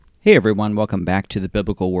Hey everyone, welcome back to the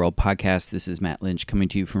Biblical World Podcast. This is Matt Lynch coming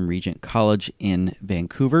to you from Regent College in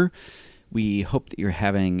Vancouver. We hope that you're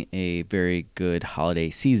having a very good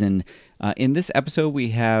holiday season. In this episode, we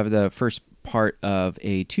have the first part of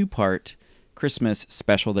a two-part Christmas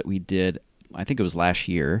special that we did, I think it was last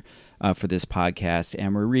year, for this podcast,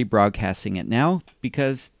 and we're rebroadcasting it now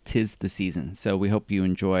because 'tis the season. So we hope you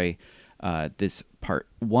enjoy this part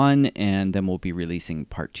one, and then we'll be releasing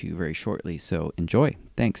part two very shortly. So enjoy.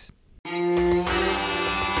 Thanks.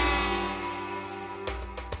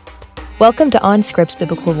 Welcome to OnScript's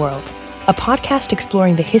Biblical World, a podcast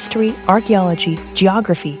exploring the history, archaeology,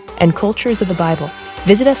 geography, and cultures of the Bible.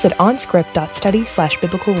 Visit us at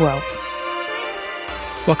onscript.study/biblicalworld.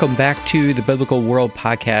 Welcome back to the Biblical World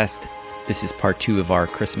Podcast. This is part two of our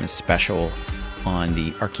Christmas special on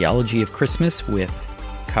the archaeology of Christmas with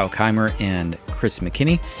Kyle Keimer and Chris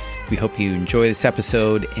McKinney. We hope you enjoy this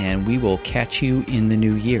episode, and we will catch you in the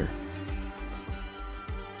new year.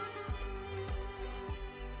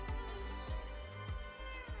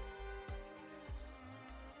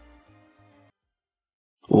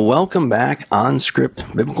 Welcome back,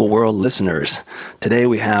 OnScript Biblical World listeners. Today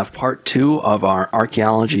we have part two of our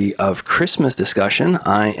Archaeology of Christmas discussion.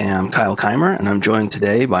 I am Kyle Keimer, and I'm joined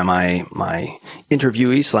today by my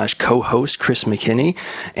interviewee / co-host, Chris McKinney,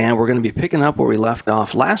 and we're going to be picking up where we left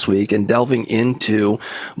off last week and delving into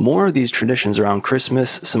more of these traditions around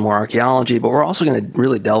Christmas, some more archaeology, but we're also going to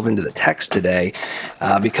really delve into the text today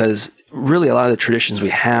because really a lot of the traditions we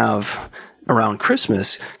have around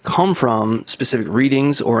Christmas come from specific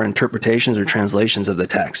readings or interpretations or translations of the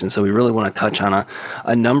text. And so we really want to touch on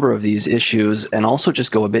a number of these issues and also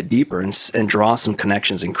just go a bit deeper and draw some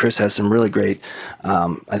connections. And Chris has some really great,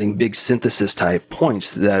 I think, big synthesis type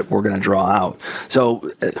points that we're going to draw out.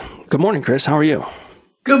 So good morning, Chris. How are you?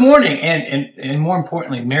 Good morning. And more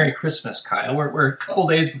importantly, Merry Christmas, Kyle. We're a couple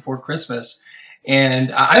days before Christmas,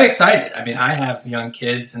 and I'm excited. I mean, I have young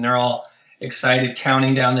kids, and they're all excited,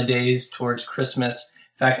 counting down the days towards Christmas.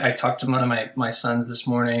 In fact, I talked to one of my sons this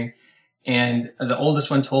morning, and the oldest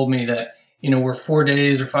one told me that, we're 4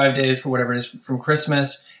 days or 5 days for whatever it is from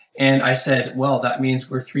Christmas. And I said, well, that means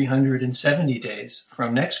we're 370 days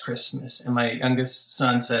from next Christmas. And my youngest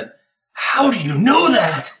son said, how do you know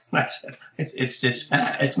that? And I said, it's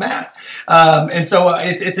math. It's math. And so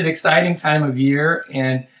it's an exciting time of year,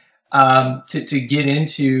 and to get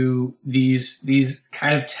into these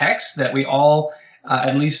kind of texts that we all,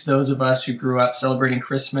 at least those of us who grew up celebrating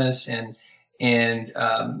Christmas and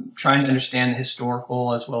trying to understand the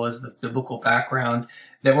historical as well as the biblical background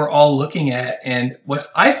that we're all looking at. And what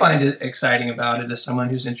I find exciting about it as someone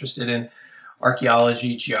who's interested in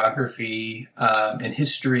archaeology, geography, and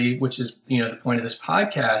history, which is, the point of this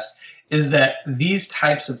podcast, is that these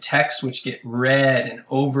types of texts which get read and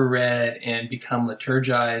overread and become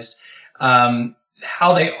liturgized,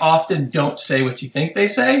 how they often don't say what you think they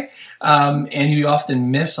say, and you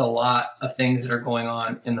often miss a lot of things that are going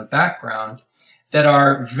on in the background that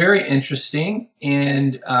are very interesting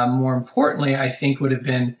and, more importantly, I think would have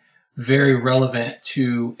been very relevant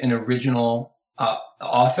to an original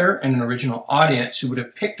author and an original audience who would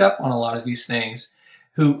have picked up on a lot of these things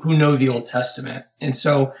who know the Old Testament. And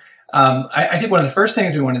so I think one of the first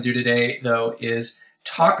things we want to do today, though, is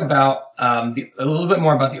talk about a little bit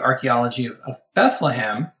more about the archaeology of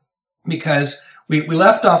Bethlehem, because we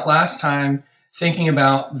left off last time thinking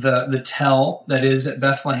about the tell that is at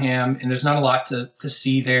Bethlehem, and there's not a lot to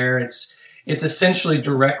see there. It's essentially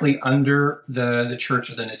directly under the Church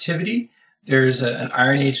of the Nativity. There's an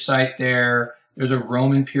Iron Age site there. There's a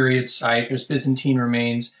Roman period site. There's Byzantine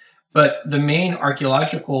remains. But the main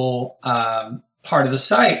archaeological part of the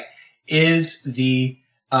site is the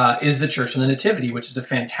Church of the Nativity, which is a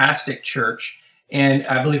fantastic church. And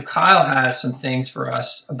I believe Kyle has some things for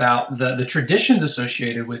us about the traditions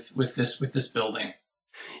associated with this building.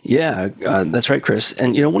 Yeah, that's right, Chris.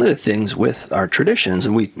 And, one of the things with our traditions,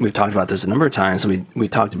 and we've talked about this a number of times, we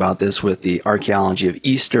talked about this with the archaeology of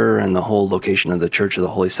Easter and the whole location of the Church of the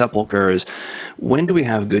Holy Sepulchre, is when do we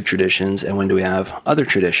have good traditions and when do we have other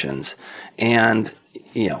traditions? And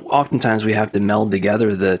oftentimes we have to meld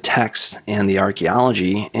together the text and the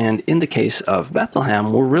archaeology. And in the case of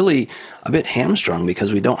Bethlehem, we're really a bit hamstrung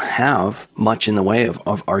because we don't have much in the way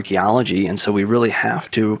of archaeology. And so we really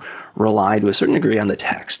have to rely to a certain degree on the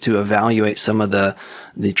text to evaluate some of the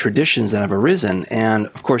traditions that have arisen. And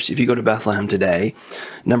of course, if you go to Bethlehem today,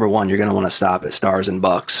 number one, you're going to want to stop at Stars and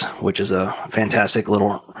Bucks, which is a fantastic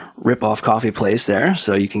little rip-off coffee place there.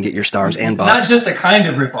 So you can get your Stars and Bucks. Not just a kind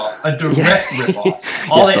of rip-off, a direct rip-off.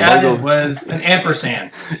 All they added was an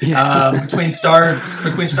ampersand between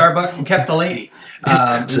Starbucks and Kept the Lady.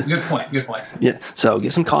 Good point. Good point. Yeah. So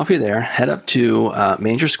get some coffee there, head up to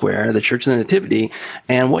Manger Square, the Church of the Nativity,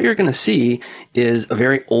 and what you're going to see is a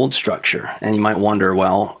very old structure. And you might wonder,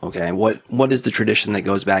 well, okay, what is the tradition that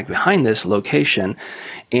goes back behind this location?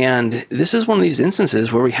 And this is one of these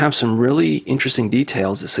instances where we have some really interesting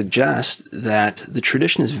details that suggest that the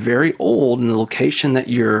tradition is very old, and the location that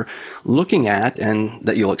you're looking at and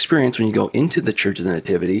that you'll experience when you go into the Church of the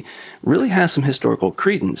Nativity really has some historical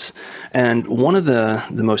credence. And one of the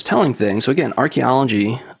most telling things, so again,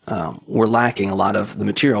 archaeology, we're lacking a lot of the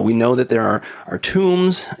material. We know that there are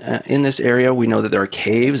tombs in this area. We know that there are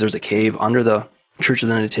caves. There's a cave under the Church of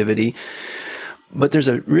the Nativity. But there's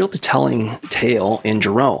a real telling tale in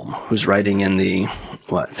Jerome, who's writing in the,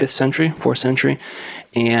 5th century, 4th century?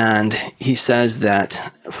 And he says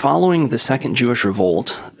that following the Second Jewish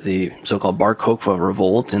Revolt, the so-called Bar Kokhba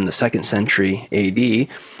Revolt in the 2nd century AD,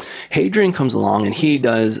 Hadrian comes along and he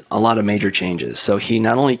does a lot of major changes. So he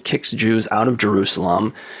not only kicks Jews out of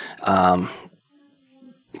Jerusalem, kind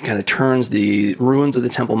of turns the ruins of the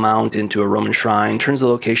Temple Mount into a Roman shrine, turns the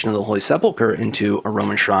location of the Holy Sepulchre into a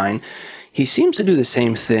Roman shrine. He seems to do the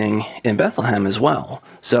same thing in Bethlehem as well.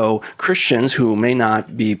 So Christians who may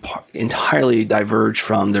not be entirely diverged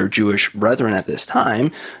from their Jewish brethren at this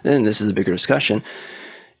time, and this is a bigger discussion,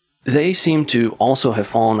 they seem to also have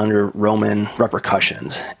fallen under Roman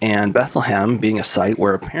repercussions. And Bethlehem being a site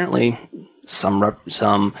where apparently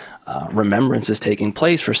some remembrance is taking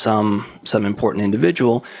place for some important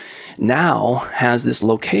individual, now has this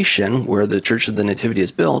location where the Church of the Nativity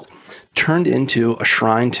is built turned into a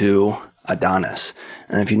shrine to Adonis.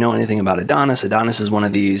 And if you know anything about Adonis is one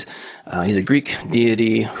of these, he's a Greek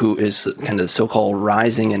deity who is kind of the so-called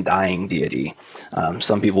rising and dying deity.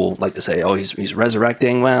 Some people like to say, oh, he's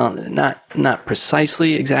resurrecting. Well, not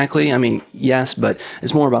precisely exactly. I mean, yes, but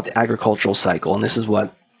it's more about the agricultural cycle. And this is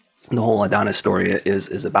what the whole Adonis story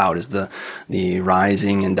is about, is the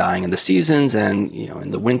rising and dying of the seasons. And,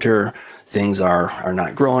 in the winter, things are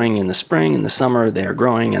not growing. In the spring, in the summer, they are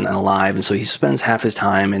growing and alive. And so he spends half his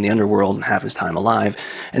time in the underworld and half his time alive.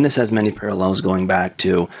 And this has many parallels going back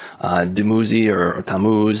to Dumuzi or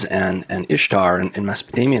Tammuz and Ishtar in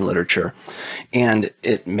Mesopotamian literature. And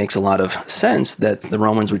it makes a lot of sense that the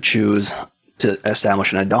Romans would choose to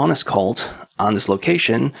establish an Adonis cult on this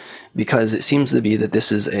location, because it seems to be that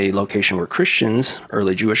this is a location where Christians,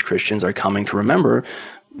 early Jewish Christians, are coming to remember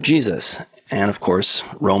Jesus. And of course,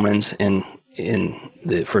 Romans in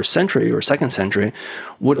the 1st century or 2nd century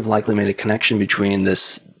would have likely made a connection between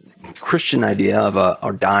this Christian idea of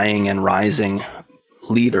a dying and rising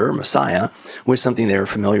leader, Messiah, with something they were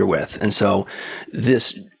familiar with. And so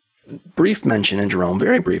this brief mention in Jerome,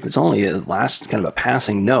 very brief, it's only a last kind of a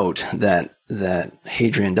passing note that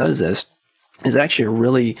Hadrian does this, is actually a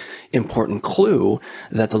really important clue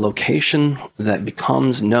that the location that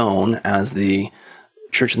becomes known as the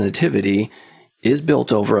Church of the Nativity is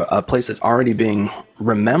built over a place that's already being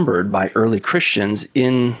remembered by early Christians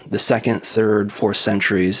in the 2nd, 3rd, 4th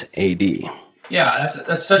centuries AD. Yeah,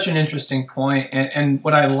 that's such an interesting point. And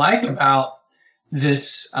what I like about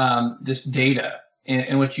this data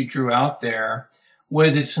and what you drew out there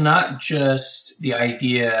was it's not just the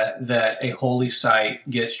idea that a holy site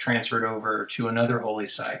gets transferred over to another holy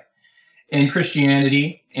site. In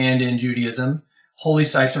Christianity and in Judaism, holy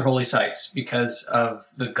sites are holy sites because of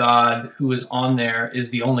the God who is on there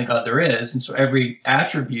is the only God there is. And so every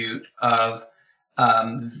attribute of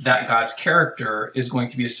that God's character is going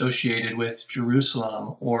to be associated with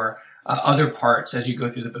Jerusalem or other parts as you go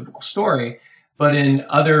through the biblical story. But in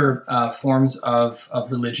other forms of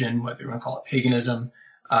religion, whether you want to call it paganism,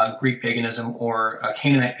 Greek paganism, or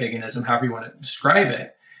Canaanite paganism, however you want to describe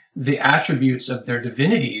it, the attributes of their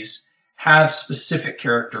divinities have specific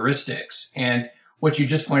characteristics. And what you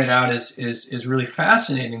just pointed out is really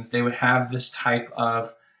fascinating. They would have this type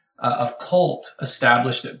of cult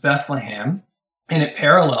established at Bethlehem, and it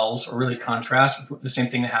parallels or really contrasts with the same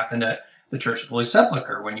thing that happened at the Church of the Holy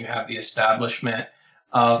Sepulchre when you have the establishment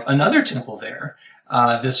of another temple there.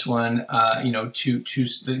 This one, to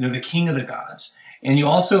the King of the Gods, and you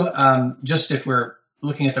also just if we're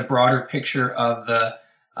looking at the broader picture of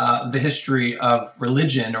the history of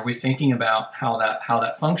religion, are we thinking about how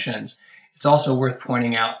that functions? It's also worth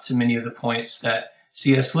pointing out to many of the points that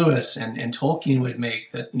C.S. Lewis and Tolkien would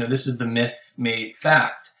make, that, this is the myth made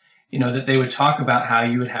fact, that they would talk about how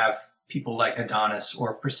you would have people like Adonis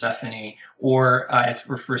or Persephone, or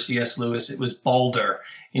for C.S. Lewis, it was Balder,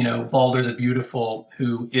 Balder the Beautiful,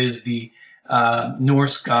 who is the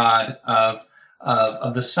Norse god of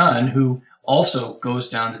the sun, who also goes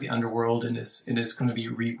down to the underworld and is going to be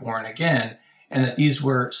reborn again. And that these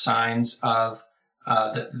were signs of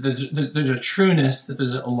that there's a trueness, that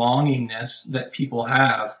there's a longingness that people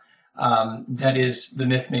have, that is the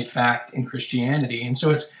myth made fact in Christianity. And so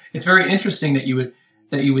it's very interesting that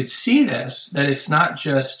you would see this, that it's not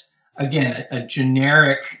just, again, a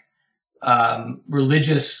generic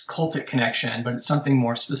religious cultic connection, but it's something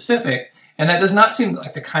more specific. And that does not seem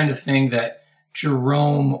like the kind of thing that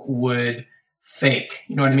Jerome would fake.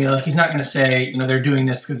 You know what I mean? Like, he's not going to say, they're doing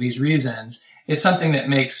this for these reasons. It's something that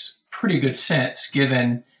makes pretty good sense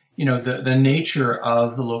given, the nature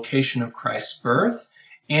of the location of Christ's birth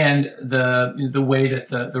and the way that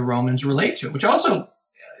the Romans relate to it, which also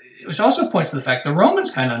points to the fact the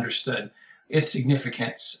Romans kind of understood its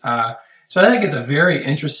significance. So I think it's a very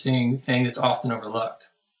interesting thing that's often overlooked.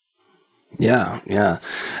 Yeah.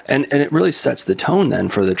 And it really sets the tone then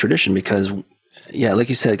for the tradition because, like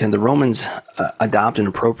you said, the Romans adopt and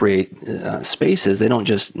appropriate spaces. They don't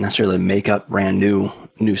just necessarily make up brand new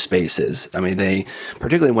spaces. I mean, they,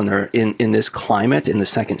 particularly when they're in this climate in the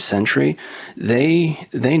 2nd century, they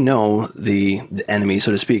know the enemy,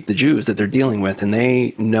 so to speak, the Jews that they're dealing with, and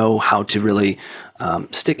they know how to really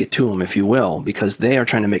stick it to them, if you will, because they are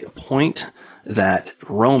trying to make a point that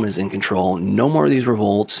Rome is in control. No more of these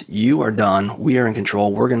revolts. You are done. We are in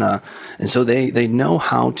control. And so they know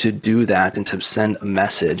how to do that and to send a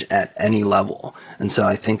message at any level. And so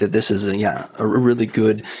I think that this is a really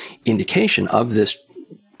good indication of this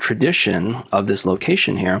tradition of this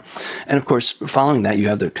location here. And of course, following that, you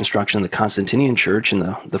have the construction of the Constantinian Church in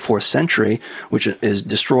the 4th century, which is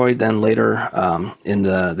destroyed then later in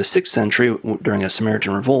the 6th century during a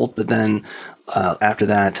Samaritan revolt. But then after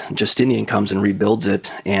that, Justinian comes and rebuilds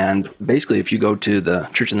it. And basically, if you go to the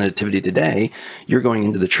Church of the Nativity today, you're going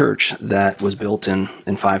into the church that was built in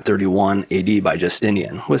 531 AD by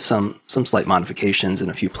Justinian, with some slight modifications in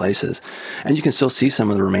a few places. And you can still see some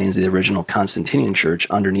of the remains of the original Constantinian church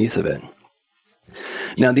underneath of it.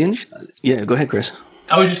 Now, go ahead, Chris.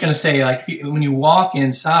 I was just going to say, like, when you walk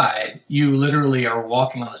inside, you literally are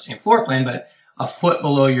walking on the same floor plan, but a foot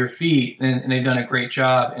below your feet, and they've done a great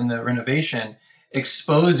job in the renovation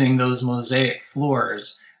exposing those mosaic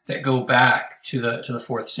floors that go back to the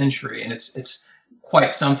 4th century, and it's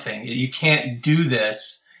quite something. You can't do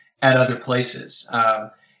this at other places.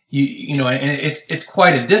 And it's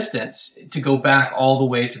quite a distance to go back all the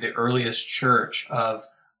way to the earliest church of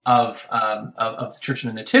the Church of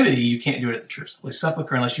the Nativity. You can't do it at the Church of the Holy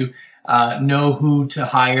Sepulchre unless you know who to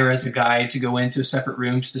hire as a guide to go into separate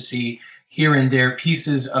rooms to see here and there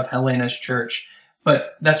pieces of Helena's church.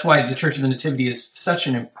 But that's why the Church of the Nativity is such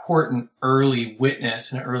an important early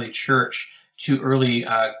witness and an early church to early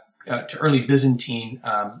Byzantine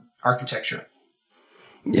architecture.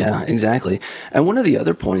 Yeah, exactly. And one of the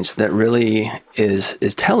other points that really is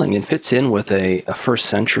telling and fits in with a 1st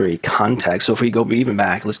century context. So if we go even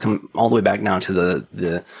back, let's come all the way back now to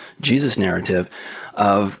the Jesus narrative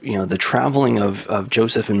of the traveling of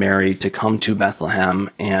Joseph and Mary to come to Bethlehem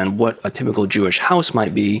and what a typical Jewish house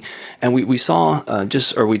might be. And we saw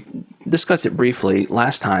we discussed it briefly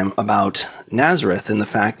last time about Nazareth and the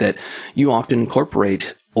fact that you often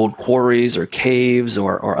incorporate old quarries or caves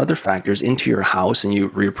or other factors into your house, and you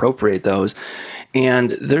reappropriate those.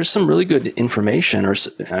 And there's some really good information or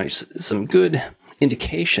some good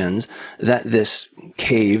indications that this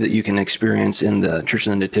cave that you can experience in the Church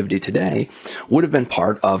of the Nativity today would have been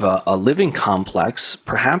part of a living complex,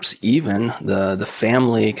 perhaps even the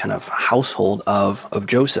family kind of household of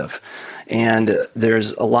Joseph. And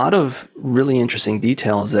there's a lot of really interesting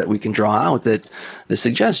details that we can draw out that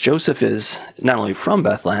suggest Joseph is not only from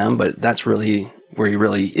Bethlehem, but that's really where he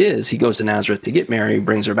really is. He goes to Nazareth to get Mary,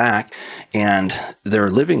 brings her back, and they're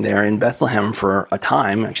living there in Bethlehem for a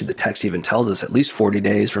time. Actually, the text even tells us at least 40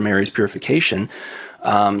 days for Mary's purification.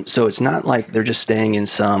 So it's not like they're just staying in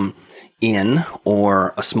some inn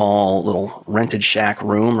or a small little rented shack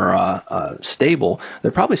room or a stable.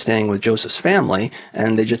 They're probably staying with Joseph's family,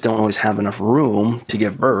 and they just don't always have enough room to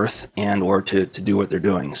give birth and or to do what they're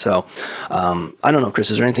doing. So I don't know,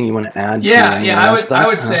 Chris, is there anything you want to add? I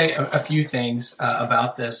would say a few things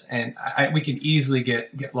about this, and we could easily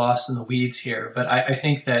get lost in the weeds here, but I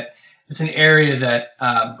think that it's an area that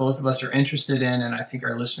both of us are interested in, and I think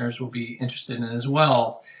our listeners will be interested in as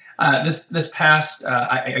well. This past,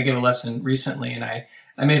 I gave a lesson recently, and I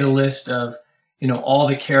made a list of, all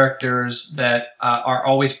the characters that are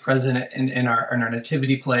always present in our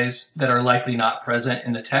nativity plays that are likely not present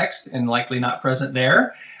in the text and likely not present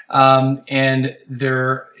there. And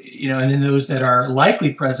they're, and then those that are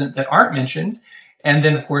likely present that aren't mentioned. And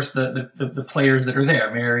then, of course, the players that are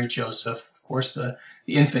there, Mary, Joseph, of course, the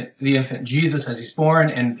infant Jesus as he's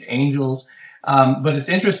born, and the angels. But it's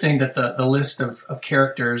interesting that the list of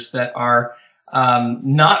characters that are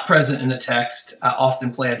not present in the text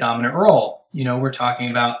often play a dominant role. We're talking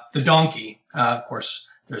about the donkey. Of course,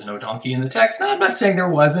 there's no donkey in the text. No, I'm not saying there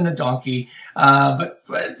wasn't a donkey, but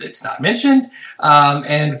it's not mentioned.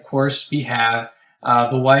 And of course, we have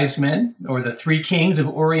the wise men, or the three kings of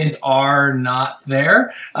Orient, are not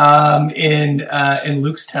there in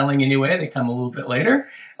Luke's telling anyway. They come a little bit later.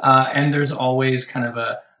 And there's always kind of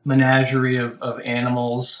a menagerie of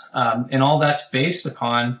animals. And all that's based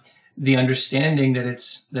upon the understanding that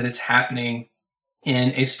it's happening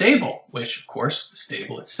in a stable, which, of course, the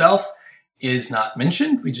stable itself is not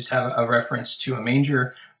mentioned. We just have a reference to a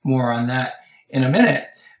manger. More on that in a minute.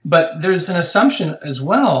 But there's an assumption as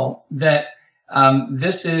well that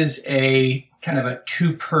this is a kind of a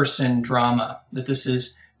two-person drama, that this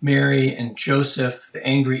is Mary and Joseph, the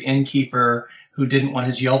angry innkeeper who didn't want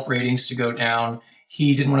his Yelp ratings to go down.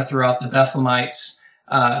 He didn't want to throw out the Bethlehemites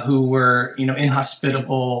who were,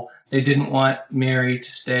 inhospitable. They didn't want Mary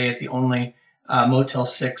to stay at the only Motel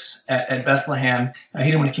 6 at Bethlehem. He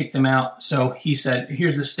didn't want to kick them out. So he said,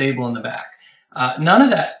 here's the stable in the back. None of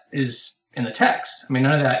that is in the text. I mean,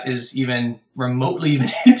 none of that is even remotely even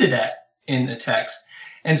hinted at in the text.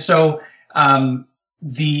 And so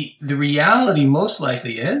the reality most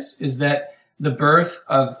likely is that the birth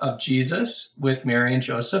of Jesus with Mary and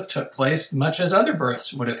Joseph took place much as other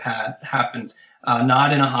births would have happened,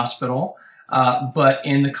 not in a hospital, but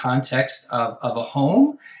in the context of a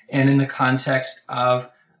home and in the context of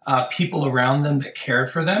people around them that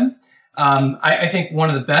cared for them. I think one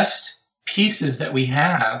of the best pieces that we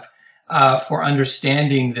have for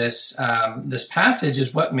understanding this passage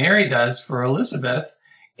is what Mary does for Elizabeth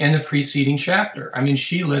in the preceding chapter. I mean,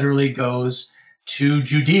 she literally goes to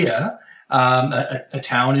Judea, a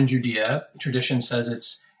town in Judea. Tradition says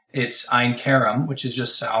it's Ein Kerem, which is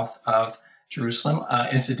just south of Jerusalem,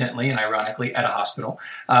 incidentally and ironically, at a hospital.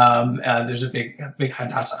 There's a big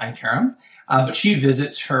Hadassah Ein Kerem. But she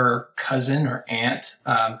visits her cousin or aunt.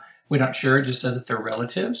 We're not sure. It just says that they're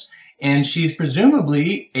relatives. And she's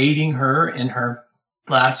presumably aiding her in her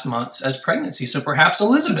last months as pregnancy. So perhaps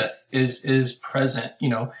Elizabeth is present,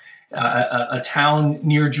 a town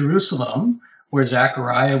near Jerusalem where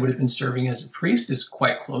Zechariah would have been serving as a priest is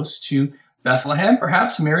quite close to Bethlehem.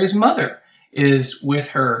 Perhaps Mary's mother is with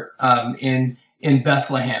her in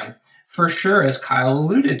Bethlehem. For sure, as Kyle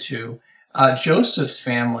alluded to, Joseph's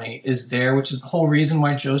family is there, which is the whole reason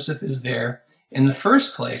why Joseph is there in the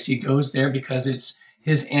first place. He goes there because it's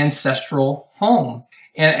his ancestral home.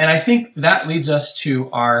 And I think that leads us to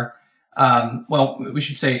our, we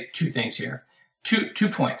should say two things here. Two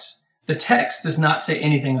points. The text does not say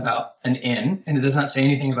anything about an inn, and it does not say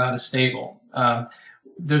anything about a stable.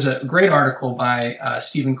 There's a great article by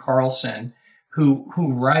Stephen Carlson who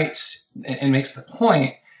writes and makes the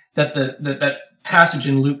point that that passage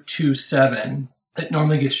in Luke 2:7 that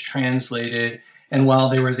normally gets translated, and while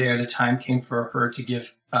they were there, the time came for her to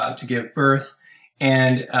give birth,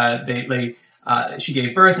 and she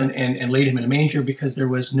gave birth and laid him in a manger because there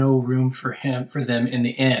was no room for them in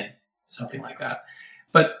the inn, something like that.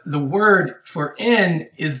 But the word for inn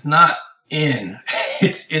is not inn.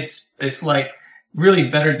 It's like really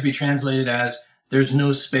better to be translated as there's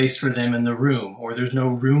no space for them in the room, or there's no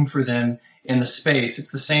room for them in the space.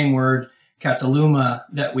 It's the same word kataluma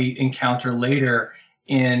that we encounter later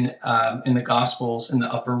in the Gospels in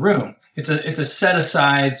the upper room. It's a set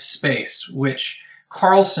aside space, which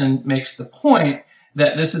Carlson makes the point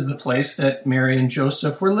that this is the place that Mary and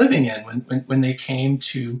Joseph were living in when they came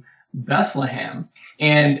to Bethlehem.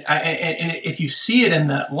 And if you see it in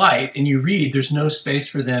that light and you read, there's no space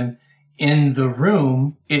for them in the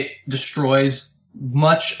room, it destroys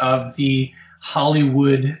much of the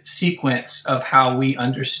Hollywood sequence of how we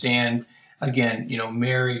understand, again,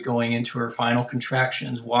 Mary going into her final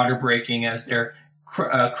contractions, water breaking as they're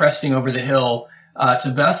cresting over the hill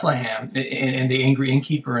to Bethlehem, and the angry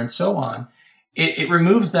innkeeper and so on. It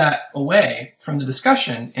removes that away from the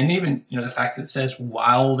discussion, and even the fact that it says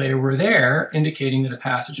while they were there, indicating that a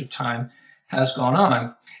passage of time has gone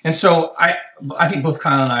on. And so I think both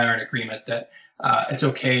Kyle and I are in agreement that it's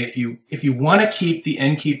okay if you want to keep the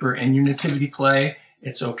innkeeper in your nativity play,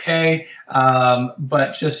 it's okay,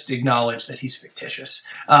 but just acknowledge that he's fictitious.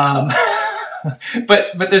 But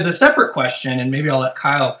there's a separate question, and maybe I'll let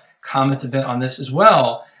Kyle comment a bit on this as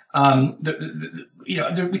well. We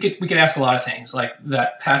could ask a lot of things, like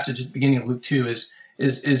that passage at the beginning of Luke 2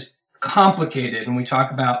 is complicated when we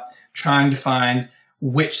talk about trying to find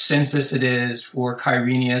which census it is for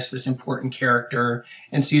Quirinius, this important character,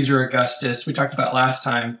 and Caesar Augustus. We talked about last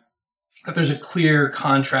time that there's a clear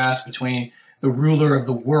contrast between the ruler of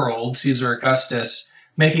the world, Caesar Augustus,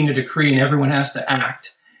 making a decree and everyone has to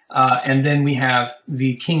act, And then we have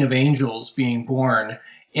the King of Angels being born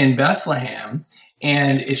in Bethlehem,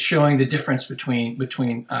 and it's showing the difference between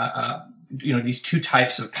these two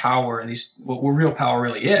types of power and what real power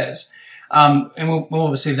really is. And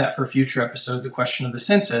we'll save that for a future episode, the question of the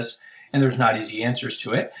census, and there's not easy answers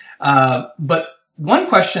to it. But one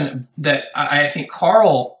question that I think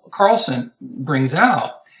Carlson brings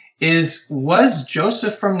out is, was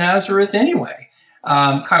Joseph from Nazareth anyway?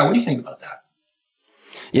 Kyle, what do you think about that?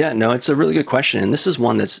 Yeah, no, it's a really good question. And this is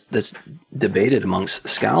one that's debated amongst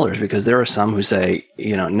scholars, because there are some who say,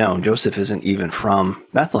 no, Joseph isn't even from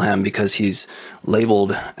Bethlehem because he's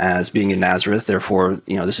labeled as being in Nazareth. Therefore,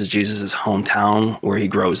 this is Jesus' hometown where he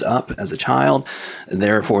grows up as a child. And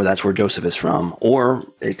therefore, that's where Joseph is from. Or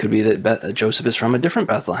it could be that Joseph is from a different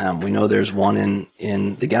Bethlehem. We know there's one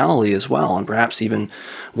in the Galilee as well, and perhaps even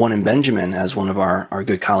one in Benjamin, as one of our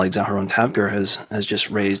good colleagues, Aharon Tavger, has just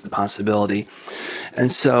raised the possibility. And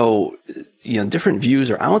so, different views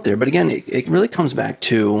are out there. But again, it really comes back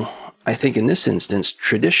to, I think in this instance,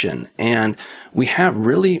 tradition. And we have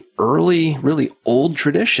really early, really old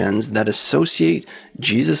traditions that associate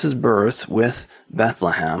Jesus' birth with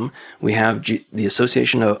Bethlehem. We have the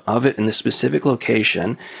association of it in this specific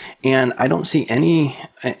location. And I don't see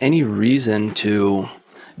any reason to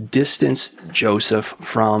distance Joseph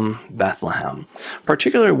from Bethlehem,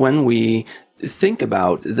 particularly when we think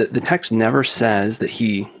about the text never says that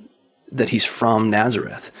he's from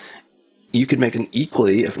Nazareth. You could make an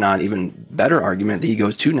equally, if not even better argument that he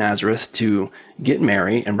goes to Nazareth to get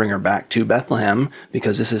Mary and bring her back to Bethlehem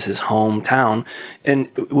because this is his hometown. And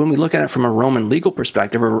when we look at it from a Roman legal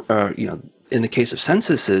perspective, or in the case of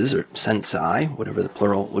censuses or censi, whatever the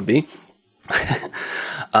plural would be,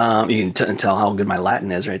 you can tell how good my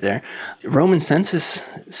Latin is right there. Roman censi,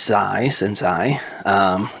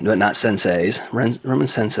 but not senseis. Roman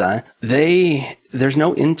censi.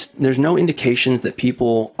 There's no indications that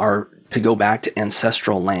people are to go back to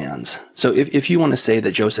ancestral lands. So if you want to say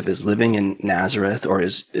that Joseph is living in Nazareth or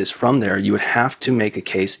is from there, you would have to make a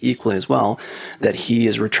case equally as well that he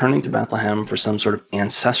is returning to Bethlehem for some sort of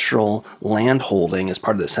ancestral land holding as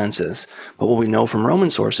part of the census. But what we know from Roman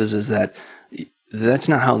sources is that that's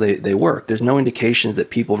not how they work. There's no indications that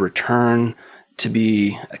people return to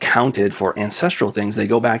be accounted for ancestral things. They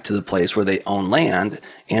go back to the place where they own land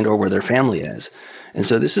and or where their family is. And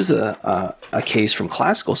so this is a case from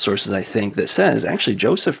classical sources, I think, that says actually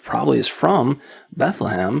Joseph probably is from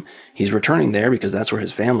Bethlehem. He's returning there because that's where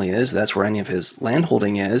his family is. That's where any of his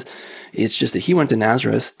landholding is. It's just that he went to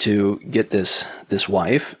Nazareth to get this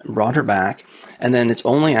wife, brought her back, and then it's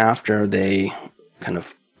only after they kind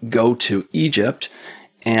of go to Egypt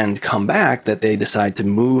and come back that they decide to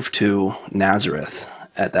move to Nazareth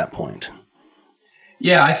at that point.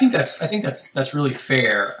 Yeah, I think that's really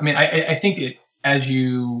fair. I mean, I think it. As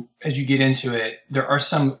you get into it, there are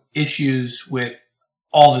some issues with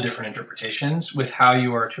all the different interpretations with how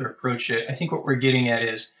you are to approach it. I think what we're getting at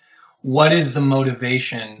is, what is the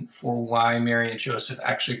motivation for why Mary and Joseph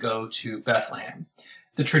actually go to Bethlehem?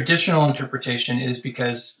 The traditional interpretation is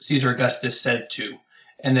because Caesar Augustus said to,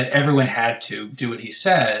 and that everyone had to do what he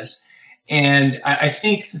says. And I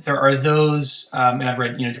think that there are those, and I've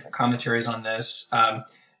read different commentaries on this,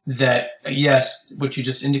 that yes, what you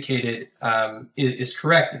just indicated is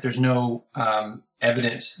correct, that there's no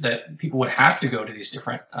evidence that people would have to go to these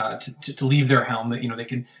different to leave their home.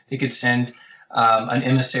 That they could send an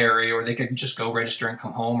emissary, or they could just go register and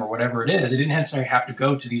come home, or whatever it is. They didn't necessarily have to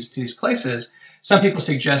go to these places. Some people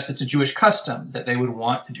suggest it's a Jewish custom that they would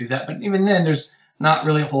want to do that, but even then, there's not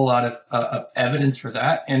really a whole lot of evidence for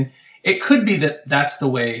that. And it could be that that's the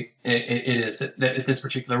way it is, that at this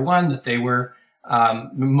particular one, that they were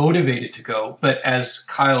motivated to go. But as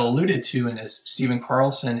Kyle alluded to, and as Stephen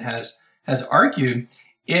Carlson has argued,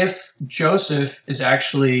 if Joseph is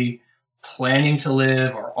actually planning to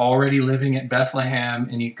live or already living at Bethlehem,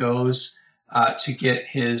 and he goes to get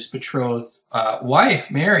his betrothed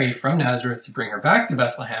wife, Mary, from Nazareth to bring her back to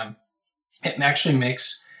Bethlehem, it actually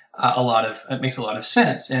makes a lot of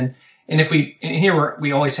sense. And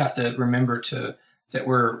we always have to remember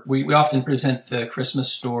that we often present the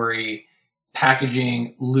Christmas story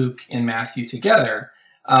packaging Luke and Matthew together,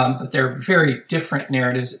 but they're very different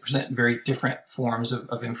narratives that present very different forms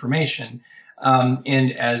of information.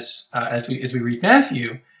 And as we read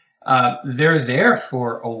Matthew, they're there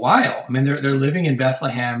for a while. I mean, they're living in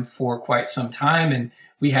Bethlehem for quite some time, and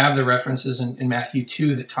we have the references in Matthew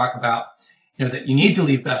 2 that talk about that you need to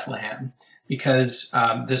leave Bethlehem because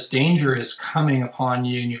this danger is coming upon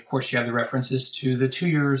you. And of course, you have the references to the 2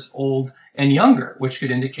 years old and younger, which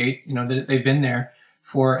could indicate, that they've been there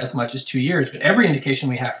for as much as 2 years. But every indication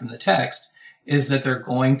we have from the text is that they're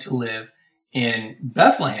going to live in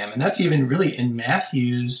Bethlehem. And that's even really in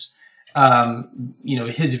Matthew's,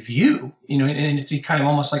 his view, and it's kind of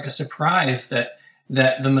almost like a surprise that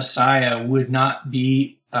the Messiah would not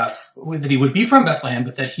be, that he would be from Bethlehem,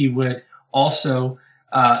 but that he would also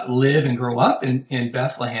live and grow up in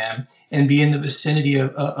Bethlehem and be in the vicinity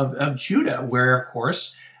of Judah, where, of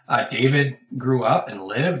course, David grew up and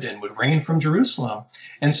lived and would reign from Jerusalem.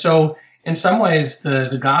 And so in some ways,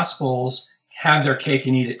 the Gospels have their cake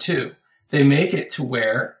and eat it too. They make it to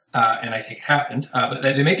where, and I think it happened, but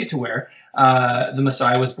they make it to where the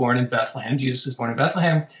Messiah was born in Bethlehem. Jesus was born in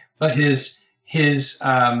Bethlehem, but his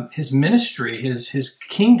ministry, his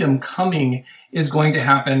kingdom coming is going to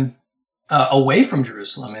happen away from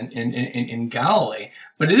Jerusalem in Galilee.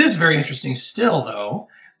 But it is very interesting still, though,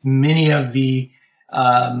 many of the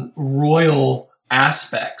royal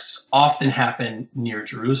aspects often happen near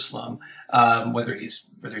Jerusalem, whether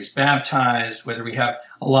he's baptized, whether we have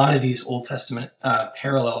a lot of these Old Testament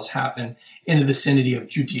parallels happen in the vicinity of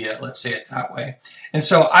Judea, let's say it that way. And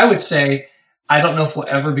so I would say, I don't know if we'll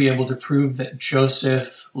ever be able to prove that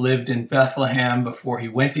Joseph lived in Bethlehem before he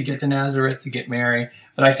went to get to Nazareth to get Mary,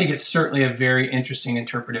 but I think it's certainly a very interesting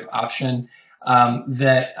interpretive option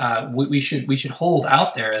that we should hold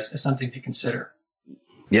out there as something to consider.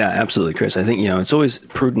 Yeah, absolutely, Chris. I think it's always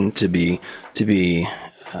prudent to be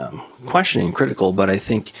questioning, critical, but I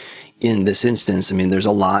think in this instance, there's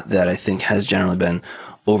a lot that I think has generally been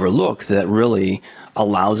overlooked that really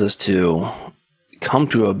allows us to come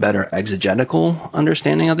to a better exegetical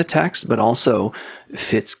understanding of the text, but also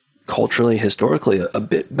fits culturally, historically a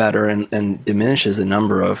bit better and diminishes the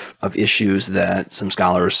number of issues that some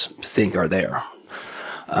scholars think are there.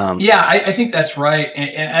 I think that's right.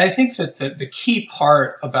 And I think that the key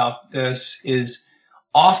part about this is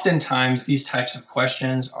oftentimes these types of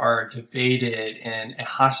questions are debated in a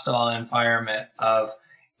hostile environment of,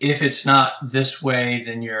 if it's not this way,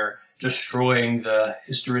 then you're destroying the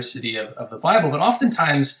historicity of the Bible. But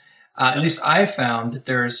oftentimes, at least I've found that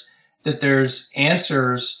there's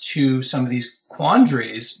answers to some of these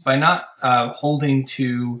quandaries by not holding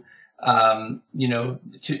to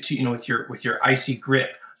with your icy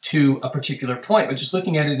grip to a particular point, but just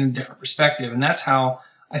looking at it in a different perspective. And that's how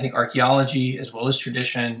I think archaeology, as well as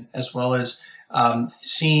tradition, as well as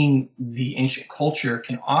seeing the ancient culture,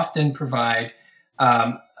 can often provide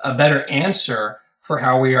a better answer for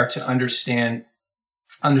how we are to understand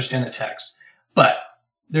the text. But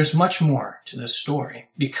there's much more to this story,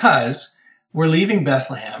 because we're leaving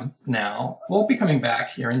Bethlehem now. We'll be coming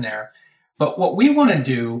back here and there. But what we want to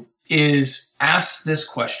do is ask this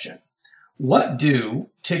question. What do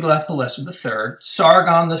Tiglath-Pileser III,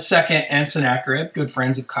 Sargon II, and Sennacherib, good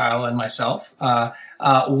friends of Kyle and myself,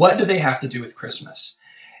 what do they have to do with Christmas?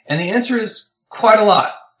 And the answer is quite a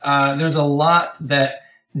lot. There's a lot that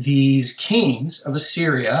these kings of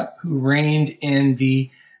Assyria, who reigned in the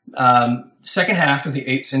second half of the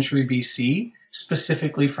 8th century BC,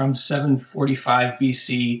 specifically from 745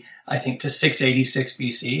 BC, I think, to 686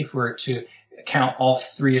 BC, if we're to count all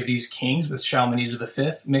three of these kings with Shalmaneser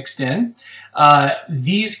V mixed in.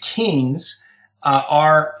 These kings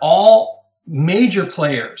are all major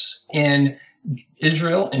players in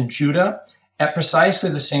Israel and Judah at precisely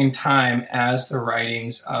the same time as the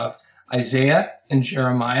writings of Isaiah and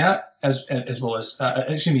Jeremiah, as well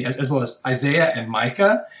as Isaiah and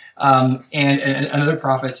Micah, and other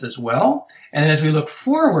prophets as well. And as we look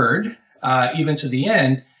forward, even to the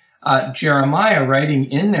end, Jeremiah, writing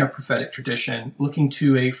in their prophetic tradition, looking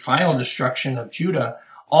to a final destruction of Judah,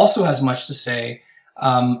 also has much to say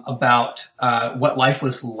about what life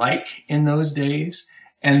was like in those days,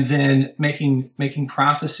 and then making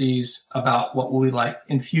prophecies about what will be like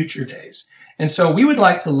in future days. And so we would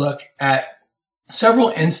like to look at several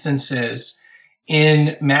instances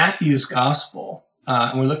in Matthew's gospel,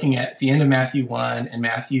 and we're looking at the end of Matthew 1 and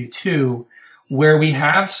Matthew 2, where we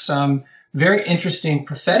have some very interesting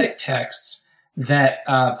prophetic texts that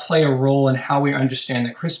play a role in how we understand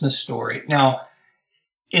the Christmas story. Now,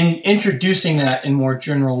 in introducing that in a more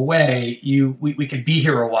general way, we could be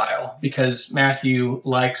here a while, because Matthew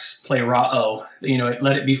likes plerao,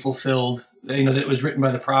 let it be fulfilled, that it was written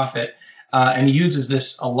by the prophet, and he uses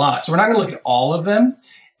this a lot. So we're not going to look at all of them,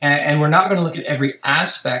 and we're not going to look at every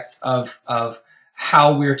aspect of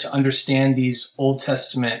how we're to understand these Old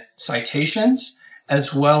Testament citations,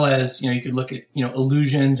 as well as, you could look at,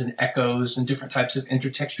 allusions and echoes and different types of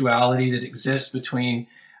intertextuality that exists between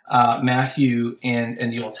Matthew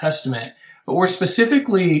and the Old Testament. But we're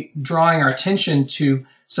specifically drawing our attention to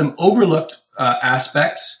some overlooked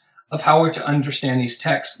aspects of how we're to understand these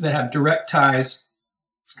texts that have direct ties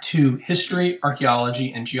to history,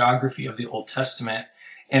 archaeology, and geography of the Old Testament,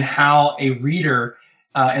 and how a reader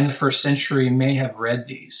in the first century may have read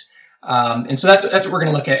these. And so that's what we're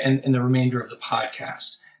going to look at in the remainder of the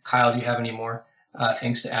podcast. Kyle, do you have any more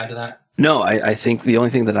things to add to that? No, I think the only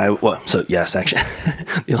thing that yes, actually,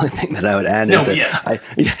 the only thing that I would add is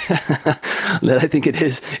that I think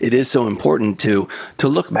it is so important to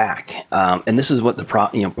look back, and this is what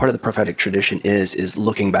part of the prophetic tradition is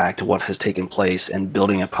looking back to what has taken place and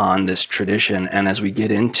building upon this tradition. And as we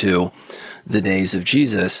get into the days of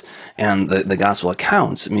Jesus and the gospel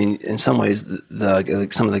accounts, I mean, in some ways,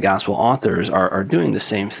 some of the gospel authors are doing the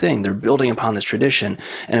same thing. They're building upon this tradition,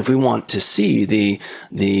 and if we want to see the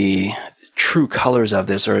true colors of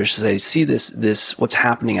this, or I should say, see this what's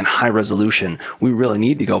happening in high resolution, we really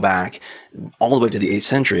need to go back all the way to the 8th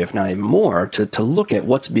century, if not even more, to look at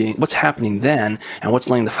what's happening then and what's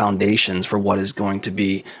laying the foundations for what is going to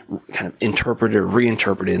be kind of interpreted or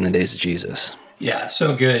reinterpreted in the days of Jesus. Yeah, it's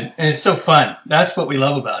so good. And it's so fun. That's what we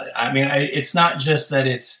love about it. I mean, it's not just that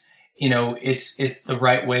it's the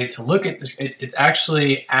right way to look at this. It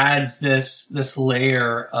actually adds this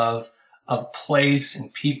layer of place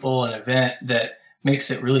and people and event that makes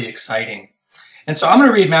it really exciting. And so I'm going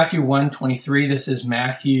to read Matthew 1:23. This is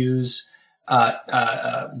Matthew's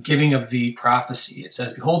giving of the prophecy. It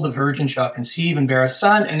says, "Behold, the virgin shall conceive and bear a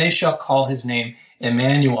son, and they shall call his name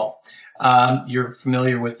Emmanuel." You're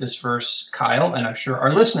familiar with this verse, Kyle, and I'm sure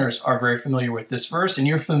our listeners are very familiar with this verse, and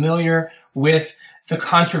you're familiar with the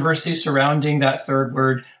controversy surrounding that third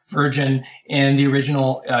word, virgin, in the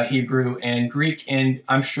original Hebrew and Greek. And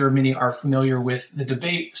I'm sure many are familiar with the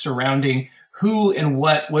debate surrounding who and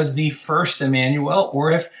what was the first Emmanuel,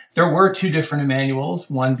 or if there were two different Emmanuels,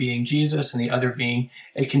 one being Jesus and the other being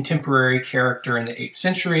a contemporary character in the 8th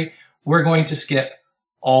century. We're going to skip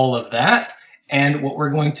all of that. And what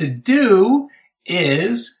we're going to do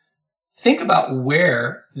is think about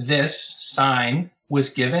where this sign was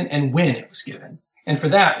given and when it was given. And for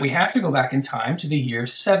that, we have to go back in time to the year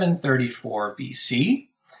 734 BC.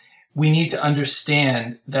 We need to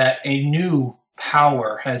understand that a new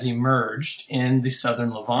power has emerged in the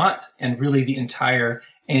southern Levant and really the entire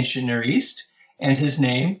ancient Near East. And his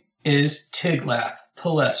name is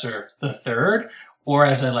Tiglath-Pileser III, or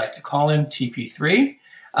as I like to call him, TP3.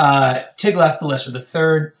 Tiglath-Pileser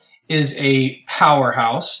III is a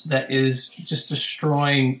powerhouse that is just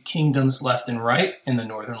destroying kingdoms left and right in the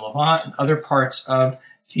northern Levant and other parts of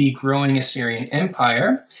the growing Assyrian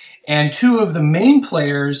Empire. And two of the main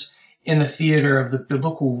players in the theater of the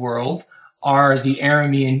biblical world are the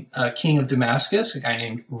Aramean king of Damascus, a guy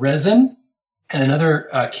named Rezin, and another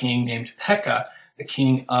king named Pekah, the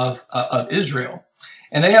king of Israel.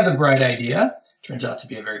 And they have the bright idea, turns out to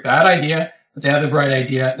be a very bad idea, but they have the bright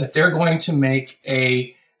idea that they're going to make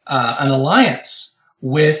an alliance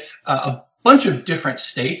with a bunch of different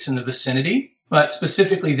states in the vicinity, but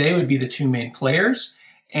specifically they would be the two main players.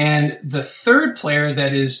 And the third player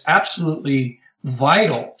that is absolutely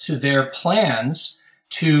vital to their plans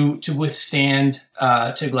to withstand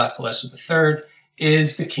Tiglath-Pileser III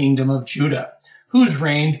is the kingdom of Judah, who's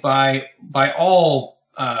reigned by all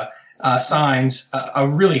signs a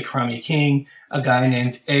really crummy king, a guy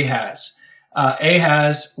named Ahaz.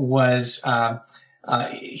 Ahaz was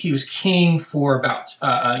he was king for about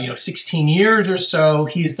 16 years or so.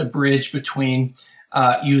 He's the bridge between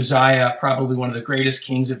Uzziah, probably one of the greatest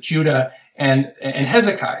kings of Judah, and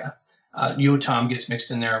Hezekiah. Jotham gets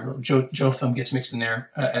mixed in there. Jotham gets mixed in there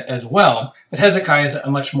as well. But Hezekiah is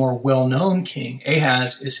a much more well-known king.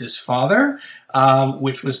 Ahaz is his father,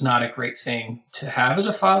 which was not a great thing to have as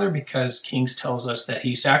a father, because Kings tells us that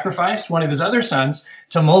he sacrificed one of his other sons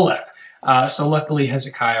to Molech. So luckily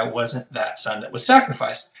Hezekiah wasn't that son that was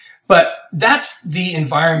sacrificed. But that's the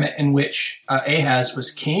environment in which Ahaz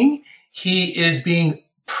was king. He is being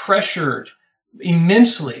pressured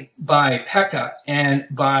immensely by Pekah and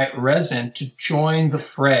by Rezin to join the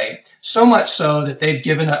fray. So much so that they've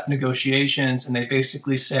given up negotiations and they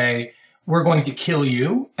basically say, we're going to kill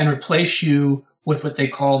you and replace you with what they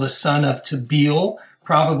call the son of Tabeel,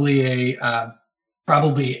 probably a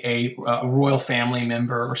royal family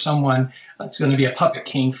member or someone that's going to be a puppet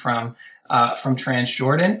king from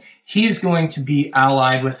Transjordan. He's going to be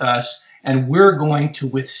allied with us, and we're going to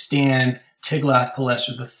withstand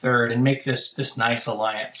Tiglath-Pileser III and make this nice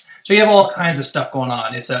alliance. So you have all kinds of stuff going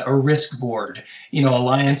on. It's a risk board,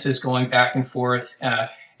 alliances going back and forth.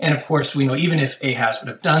 And of course, we know even if Ahaz would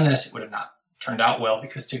have done this, it would have not turned out well,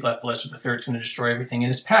 because Tiglath-Pileser III is going to destroy everything in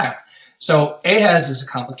his path. So Ahaz is a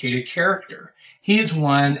complicated character. He's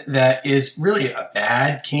one that is really a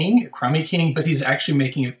bad king, a crummy king, but he's actually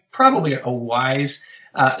making probably a wise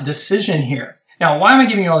decision here. Now, why am I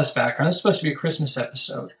giving you all this background? This is supposed to be a Christmas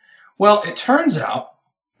episode. Well, it turns out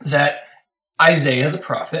that Isaiah the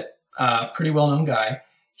prophet, pretty well-known guy,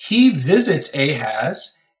 he visits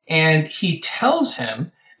Ahaz and he tells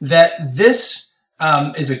him that this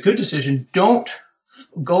is a good decision. Don't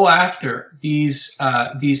go after these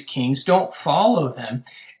kings. Don't follow them.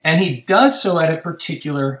 And he does so at a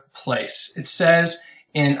particular place. It says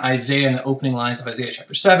in Isaiah, in the opening lines of Isaiah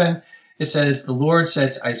chapter 7, it says, the Lord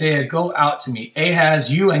said to Isaiah, go out to meet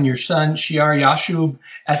Ahaz, you and your son Shear-Yashub,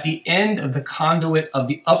 at the end of the conduit of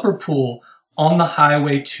the upper pool on the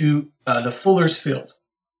highway to the fuller's field.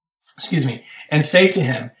 And say to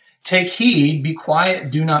him, take heed, be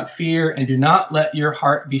quiet, do not fear, and do not let your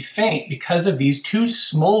heart be faint because of these two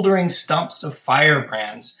smoldering stumps of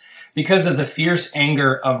firebrands, because of the fierce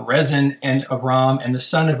anger of Rezin and Aram and the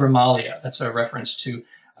son of Remaliah. That's a reference to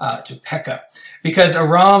Pekah. Because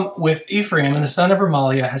Aram with Ephraim and the son of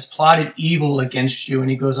Remaliah has plotted evil against you. And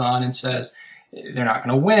he goes on and says, they're not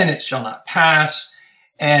going to win. It shall not pass.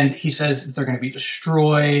 And he says that they're going to be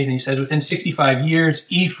destroyed. And he says within 65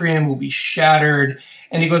 years, Ephraim will be shattered.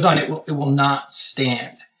 And he goes on, it will not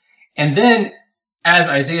stand. And then as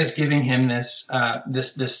Isaiah is giving him this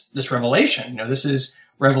revelation, this is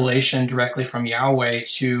revelation directly from Yahweh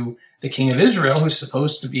to the king of Israel, who's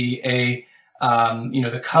supposed to be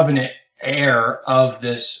the covenant heir of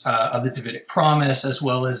this, of the Davidic promise, as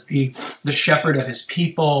well as the shepherd of his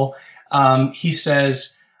people. He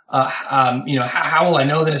says, how will I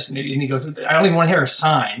know this? And he goes, I don't even want to hear a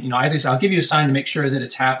sign. Isaiah says, I'll give you a sign to make sure that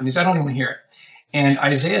it's happened. He says, I don't even want to hear it. And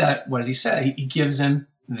Isaiah, what does he say? He gives him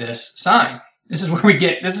this sign. This is where we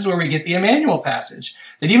get the Emmanuel passage.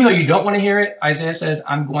 That even though you don't want to hear it, Isaiah says,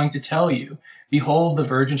 I'm going to tell you, behold, the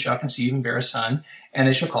virgin shall conceive and bear a son, and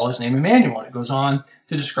they shall call his name Emmanuel. And it goes on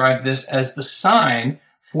to describe this as the sign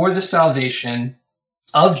for the salvation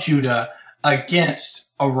of Judah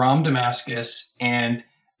against Aram, Damascus, and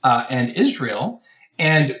Israel.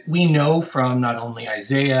 And we know from not only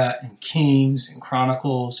Isaiah and Kings and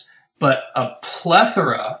Chronicles, but a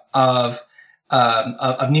plethora of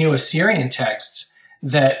Neo-Assyrian texts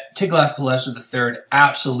that Tiglath-Pileser III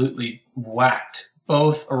absolutely whacked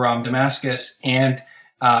both Aram, Damascus, and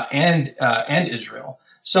Israel.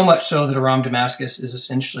 So much so that Aram, Damascus is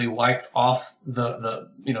essentially wiped off the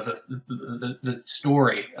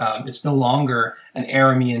story. It's no longer an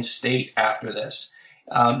Aramean state after this.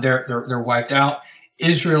 They're wiped out.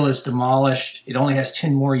 Israel is demolished. It only has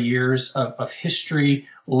 10 more years of history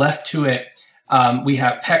left to it. We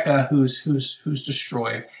have Pekah who's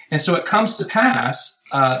destroyed. And so it comes to pass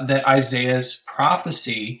that Isaiah's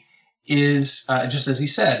prophecy is, just as he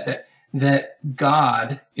said, that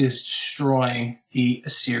God is destroying the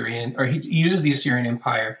Assyrian, or he uses the Assyrian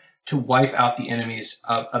Empire to wipe out the enemies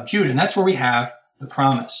of Judah. And that's where we have the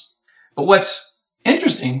promise. But what's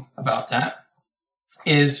interesting about that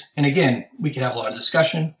is, and again, we could have a lot of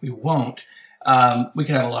discussion. We won't. We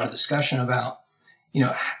could have a lot of discussion about,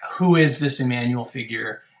 who is this Emmanuel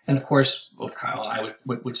figure? And of course, both Kyle and I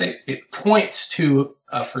would say it points to,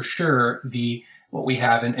 for sure, what we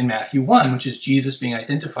have in Matthew 1, which is Jesus being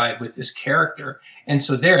identified with this character. And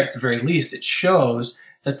so there, at the very least, it shows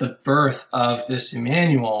that the birth of this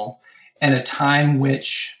Emmanuel at a time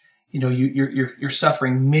which, you're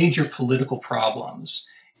suffering major political problems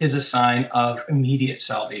is a sign of immediate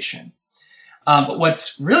salvation. But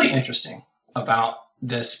what's really interesting about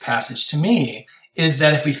this passage to me is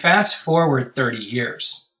that if we fast forward 30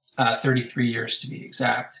 years, 33 years to be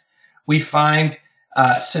exact, we find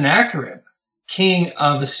Sennacherib, king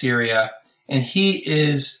of Assyria, and he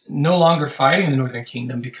is no longer fighting the northern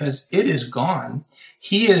kingdom because it is gone.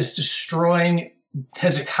 He is destroying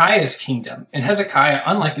Hezekiah's kingdom. And Hezekiah,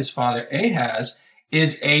 unlike his father Ahaz,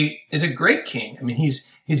 is a great king. I mean,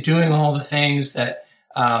 he's doing all the things that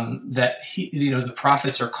the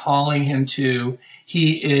prophets are calling him to.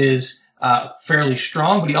 He is fairly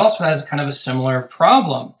strong, but he also has kind of a similar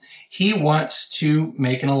problem. He wants to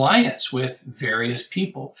make an alliance with various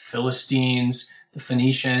people, Philistines, the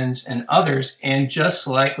Phoenicians, and others. And just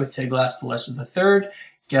like with Tiglath-Pileser III,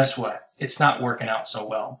 guess what? It's not working out so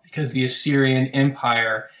well because the Assyrian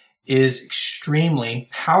Empire is extremely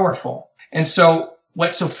powerful. And so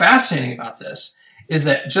what's so fascinating about this is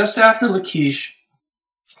that just after Lachish,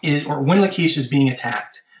 when Lachish is being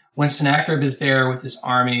attacked, when Sennacherib is there with his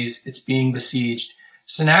armies, it's being besieged,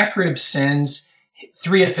 Sennacherib sends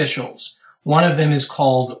 3 officials. One of them is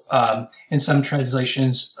called, in some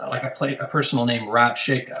translations, like a personal name,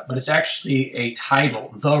 Rabshakeh, but it's actually a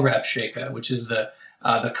title, the Rabshakeh, which is the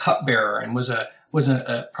cupbearer, and was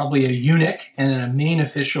probably a eunuch and a main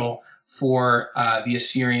official for the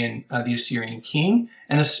Assyrian king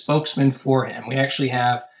and a spokesman for him. We actually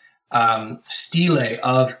have stele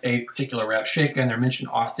of a particular Rabshakeh, and they're mentioned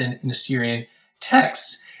often in Assyrian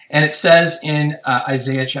texts. And it says in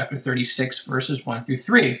Isaiah chapter 36, verses 1 through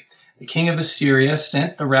 3, the king of Assyria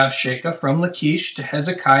sent the Rabshakeh from Lachish to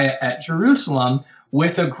Hezekiah at Jerusalem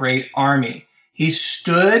with a great army. He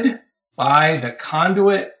stood by the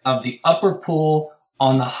conduit of the upper pool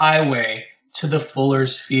on the highway to the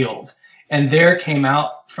fuller's field. And there came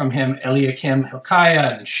out from him Eliakim,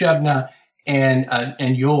 Hilkiah, and Shebna,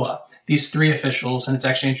 and Yoah, these three officials. And it's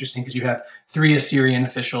actually interesting because you have 3 Assyrian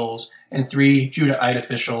officials and 3 Judahite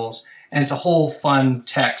officials. And it's a whole fun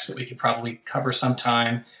text that we could probably cover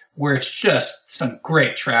sometime, where it's just some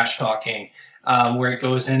great trash talking, where it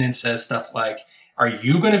goes in and says stuff like, are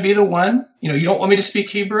you going to be the one? You don't want me to speak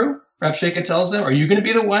Hebrew? Rabshakeh tells them, are you going to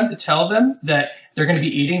be the one to tell them that they're going to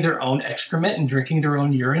be eating their own excrement and drinking their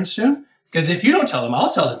own urine soon? Because if you don't tell them,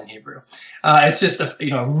 I'll tell them in Hebrew. It's just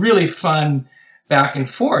a really fun back and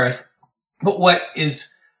forth. But what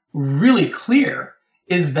is really clear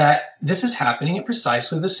is that this is happening at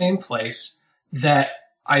precisely the same place that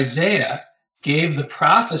Isaiah gave the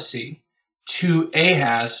prophecy to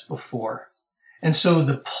Ahaz before. And so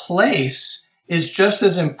the place is just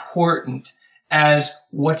as important as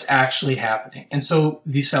what's actually happening. And so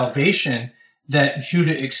the salvation that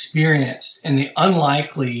Judah experienced in the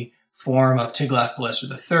unlikely form of Tiglath-Pileser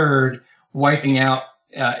III wiping out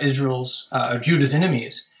Judah's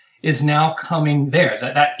enemies is now coming there.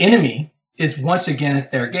 That enemy is once again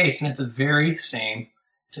at their gates, and it's at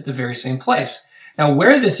the very same place. Now,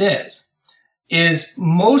 where this is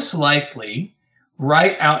most likely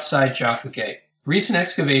right outside Jaffa Gate. Recent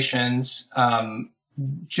excavations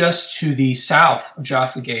just to the south of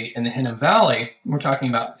Jaffa Gate in the Hinnom Valley, we're talking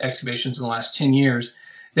about excavations in the last 10 years,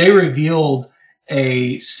 they revealed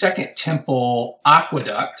a Second Temple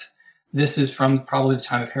aqueduct. This is from probably the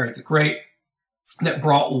time of Herod the Great, that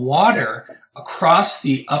brought water across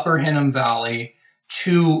the upper Hinnom Valley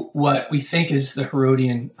to what we think is the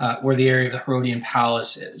Herodian, where the area of the Herodian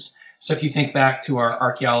Palace is. So if you think back to our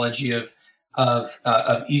archaeology of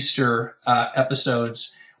Easter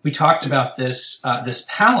episodes, we talked about this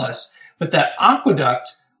palace, but that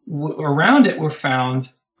aqueduct around it were found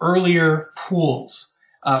earlier pools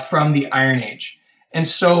from the Iron Age. And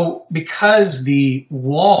so because the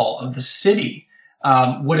wall of the city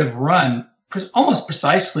would have run almost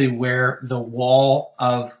precisely where the wall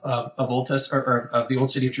of the old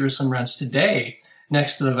city of Jerusalem runs today,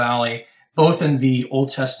 next to the valley, both in the Old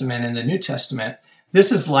Testament and the New Testament,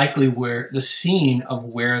 this is likely where the scene of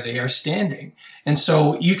where they are standing. And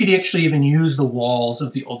so you could actually even use the walls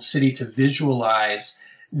of the old city to visualize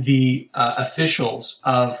the officials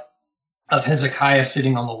of Hezekiah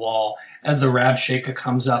sitting on the wall as the Rabshakeh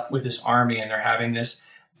comes up with his army, and they're having this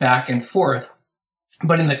back and forth.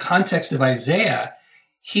 But in the context of Isaiah,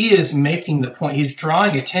 he is making the point, he's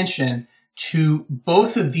drawing attention to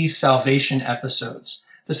both of these salvation episodes,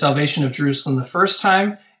 the salvation of Jerusalem the first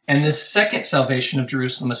time, and this second salvation of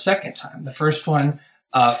Jerusalem a second time. The first one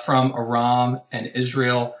from Aram and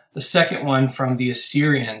Israel, the second one from the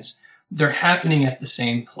Assyrians. They're happening at the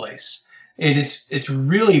same place. And it's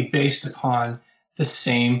really based upon the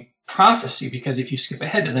same prophecy, because if you skip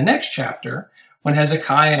ahead to the next chapter, when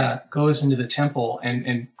Hezekiah goes into the temple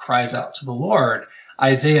and cries out to the Lord,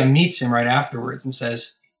 Isaiah meets him right afterwards and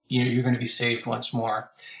says, you're going to be saved once more.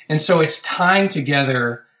 And so it's tying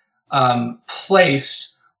together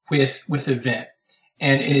place with event.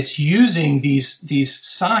 And it's using these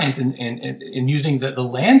signs and using the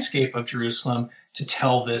landscape of Jerusalem to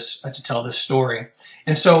tell this story.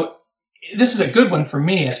 And so this is a good one for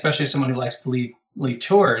me, especially as someone who likes to lead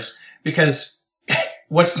tours, because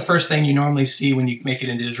what's the first thing you normally see when you make it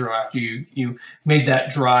into Israel after you made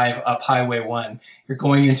that drive up Highway 1? You're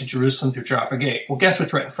going into Jerusalem through Jaffa Gate. Well, guess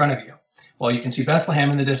what's right in front of you? Well, you can see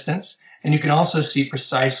Bethlehem in the distance, and you can also see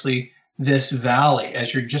precisely this valley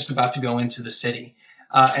as you're just about to go into the city.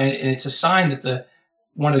 And it's a sign that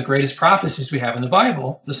one of the greatest prophecies we have in the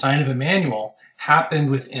Bible, the sign of Emmanuel,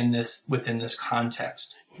 happened within this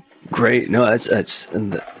context. Great. No, that's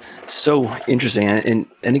so interesting. And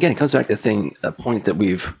again, it comes back to a point that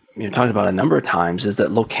we've talked about a number of times, is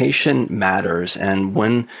that location matters. And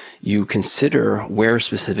when you consider where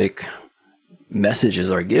specific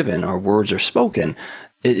messages are given or words are spoken,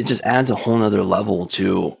 it just adds a whole nother level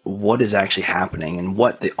to what is actually happening and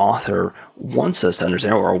what the author wants us to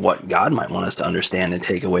understand, or what God might want us to understand and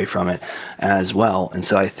take away from it as well. And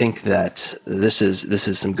so I think that this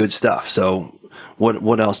is some good stuff. So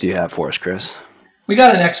what else do you have for us, Chris? We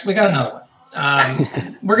got another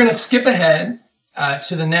one. We're going to skip ahead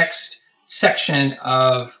to the next section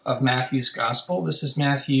of Matthew's gospel. This is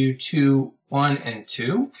Matthew 2, 1 and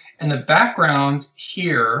 2. And the background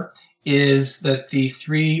here is that the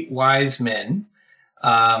three wise men,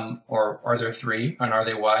 or are there three, and are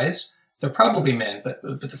they wise? They're probably men, but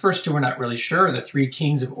the first two we're not really sure. The three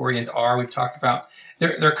kings of Orient we've talked about.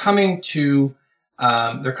 They're coming to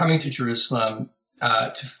Jerusalem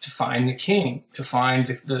to find the king, to find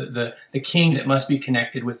the king that must be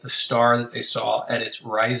connected with the star that they saw at its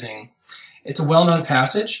rising. It's a well-known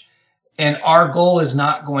passage, and our goal is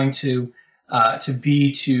not going to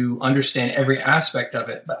be to understand every aspect of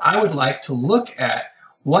it, but I would like to look at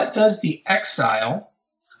what does the exile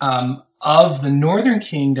of the northern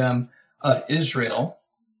kingdom of Israel,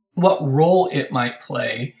 what role it might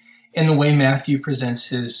play in the way Matthew presents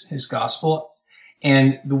his gospel,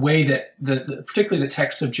 and the way that particularly the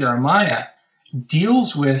text of Jeremiah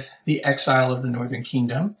deals with the exile of the northern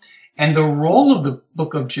kingdom, and the role of the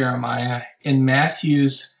book of Jeremiah in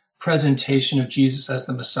Matthew's presentation of Jesus as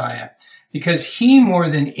the Messiah. Because he, more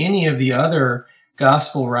than any of the other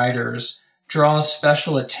gospel writers, draws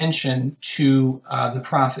special attention to the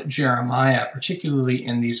prophet Jeremiah, particularly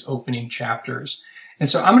in these opening chapters. And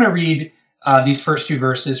so I'm going to read these first two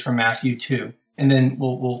verses from Matthew 2, and then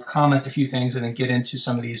we'll comment a few things and then get into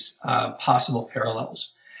some of these possible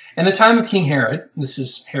parallels. In the time of King Herod, this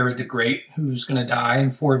is Herod the Great, who's going to die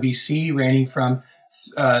in 4 BC, reigning from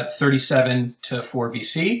 37 to 4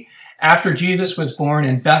 BC. After Jesus was born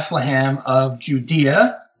in Bethlehem of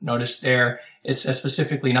Judea, notice there it says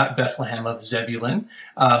specifically not Bethlehem of Zebulun,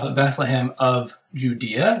 but Bethlehem of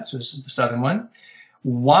Judea. So this is the southern one.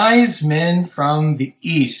 Wise men from the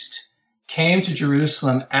east came to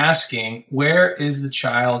Jerusalem asking, "Where is the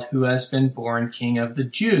child who has been born King of the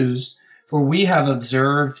Jews? For we have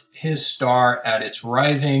observed his star at its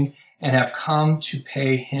rising and have come to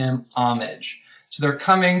pay him homage." So they're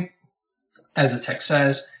coming, as the text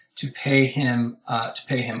says, to pay him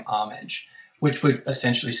homage, which would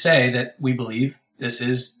essentially say that we believe this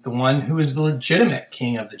is the one who is the legitimate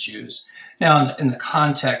King of the Jews. Now, in the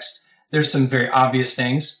context, there's some very obvious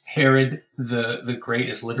things. Herod the Great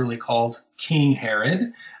is literally called King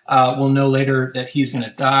Herod. We'll know later that he's going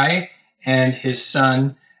to die, and his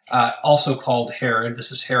son, also called Herod,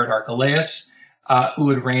 this is Herod Archelaus, who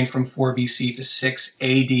would reign from 4 BC to 6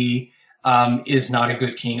 AD, is not a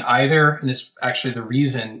good king either. And it's actually the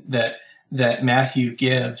reason that Matthew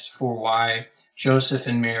gives for why Joseph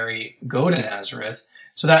and Mary go to Nazareth.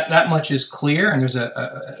 So that much is clear, and there's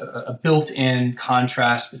a built-in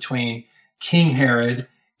contrast between King Herod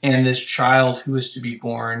and this child who is to be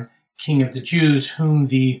born King of the Jews, whom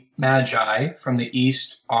the Magi from the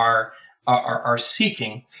east are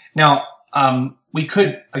seeking. Now, we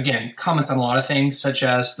could, again, comment on a lot of things, such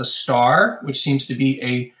as the star, which seems to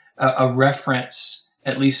be a reference,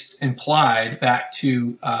 at least implied, back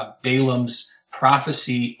to Balaam's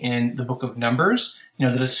prophecy in the book of Numbers,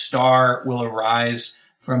 that a star will arise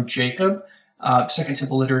from Jacob. Second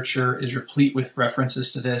Temple literature is replete with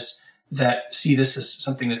references to this that see this as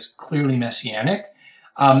something that's clearly messianic.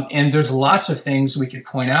 And there's lots of things we could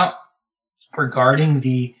point out regarding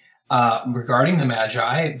the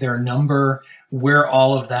Magi, their number, where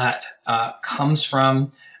all of that comes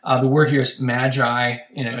from. The word here is magi,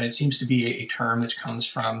 and it seems to be a term that comes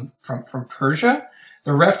from Persia.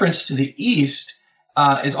 The reference to the east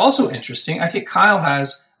is also interesting. I think Kyle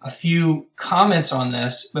has a few comments on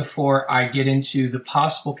this before I get into the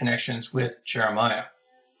possible connections with Jeremiah.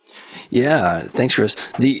 Yeah, thanks, Chris.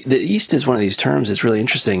 The East is one of these terms that's really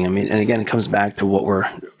interesting. I mean, and again, it comes back to what we're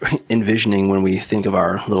envisioning when we think of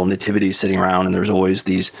our little nativities sitting around, and there's always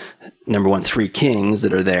these, number one, 3 kings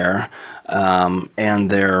that are there, and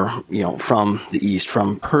they're, from the East,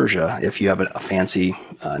 from Persia, if you have a fancy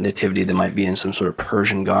nativity that might be in some sort of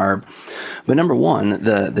Persian garb. But number one,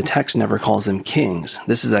 the text never calls them kings.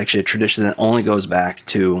 This is actually a tradition that only goes back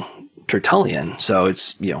to Tertullian, so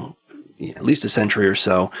it's, at least a century or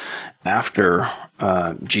so after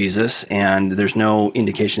Jesus, and there's no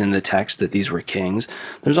indication in the text that these were kings.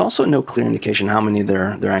 There's also no clear indication how many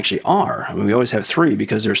there actually are. I mean, we always have 3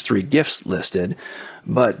 because there's 3 gifts listed,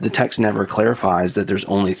 but the text never clarifies that there's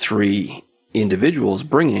only 3 individuals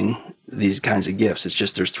bringing these kinds of gifts. It's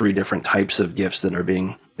just there's 3 different types of gifts that are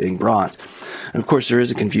being brought. And of course, there is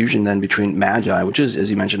a confusion then between magi, which is, as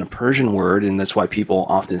you mentioned, a Persian word, and that's why people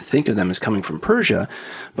often think of them as coming from Persia.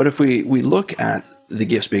 But if we look at the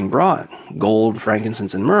gifts being brought, gold,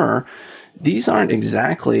 frankincense, and myrrh, these aren't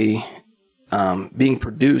exactly being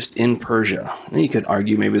produced in Persia. And you could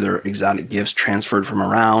argue maybe they're exotic gifts transferred from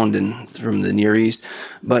around and from the Near East,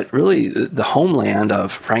 but really the homeland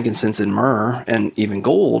of frankincense and myrrh and even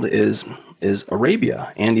gold is is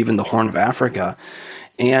Arabia and even the Horn of Africa.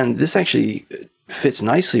 And this actually fits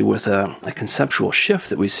nicely with a conceptual shift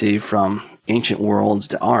that we see from ancient worlds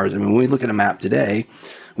to ours. I mean, when we look at a map today,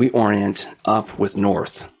 we orient up with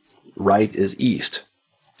north. Right is east.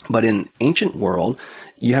 But in ancient world,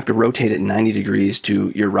 you have to rotate it 90 degrees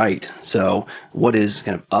to your right. So what is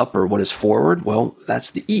kind of up or what is forward? Well, that's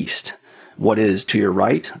the east. What is to your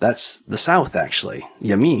right? That's the south, actually.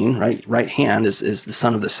 Yamin, right hand, is the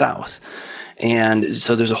sun of the south. And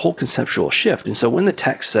so there's a whole conceptual shift. And so when the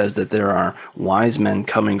text says that there are wise men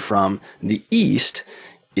coming from the east,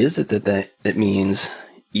 is it that means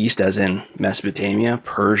east as in Mesopotamia,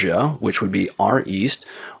 Persia, which would be our east,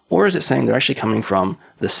 or is it saying they're actually coming from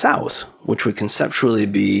the south, which would conceptually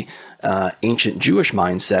be ancient Jewish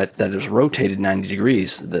mindset that is rotated 90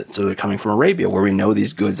 degrees? So they're coming from Arabia, where we know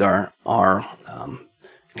these goods are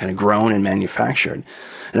kind of grown and manufactured.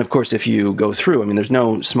 And of course, if you go through, I mean, there's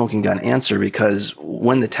no smoking gun answer, because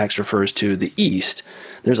when the text refers to the east,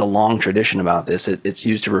 there's a long tradition about this. It's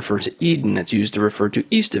used to refer to Eden. It's used to refer to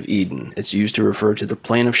east of Eden. It's used to refer to the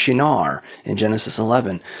plain of Shinar in Genesis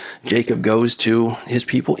 11. Jacob goes to his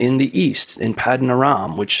people in the east, in Paddan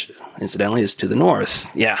Aram, which incidentally is to the north.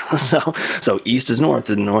 Yeah, so east is north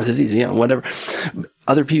and north is east. Yeah, whatever.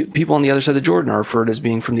 Other people on the other side of the Jordan are referred as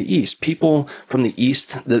being from the east. People from the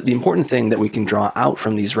east, the important thing that we can draw out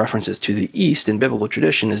from these references to the east in biblical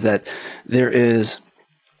tradition is that there is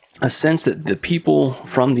a sense that the people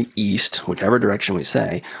from the east, whichever direction we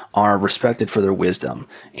say, are respected for their wisdom.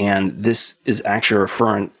 And this is actually a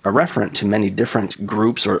referent to many different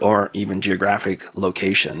groups or even geographic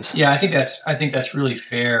locations. Yeah, I think that's really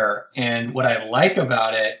fair. And what I like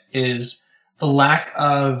about it is the lack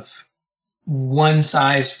of one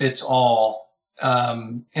size fits all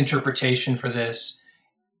interpretation for this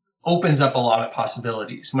opens up a lot of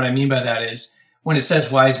possibilities. And what I mean by that is, when it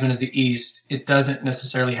says wise men of the East, it doesn't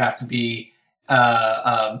necessarily have to be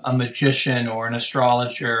a magician or an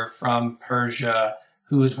astrologer from Persia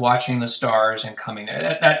who is watching the stars and coming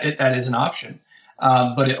there. That is an option.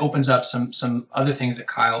 But it opens up some other things that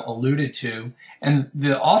Kyle alluded to. And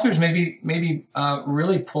the authors maybe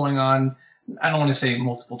really pulling on, I don't want to say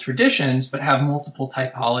multiple traditions, but have multiple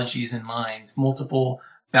typologies in mind, multiple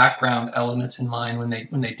background elements in mind when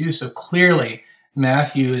they do so. Clearly,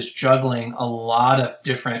 Matthew is juggling a lot of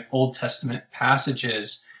different Old Testament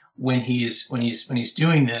passages when he's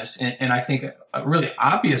doing this, and I think a really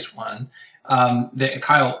obvious one that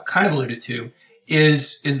Kyle kind of alluded to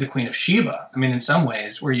is the Queen of Sheba. I mean, in some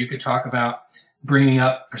ways, where you could talk about bringing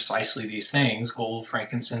up precisely these things: gold,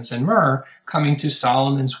 frankincense, and myrrh coming to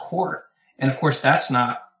Solomon's court, and of course, that's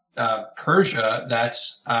not Persia.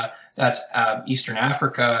 That's Eastern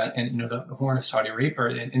Africa and the Horn of Saudi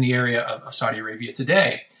Arabia, in the area of Saudi Arabia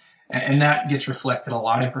today, and that gets reflected a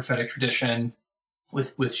lot in prophetic tradition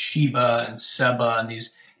with Sheba and Seba and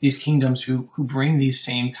these kingdoms who bring these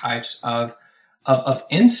same types of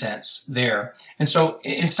incense there. And so,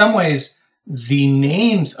 in some ways, the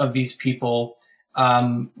names of these people,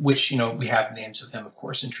 which we have names of them, of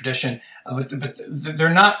course, in tradition, but they're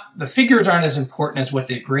not. The figures aren't as important as what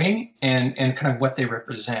they bring and kind of what they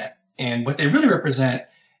represent. And what they really represent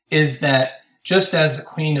is that just as the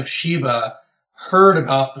Queen of Sheba heard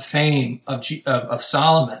about the fame of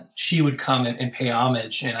Solomon, she would come and pay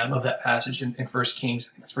homage. And I love that passage in 1 Kings,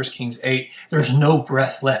 I think it's 1 Kings 8. There's no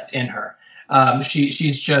breath left in her.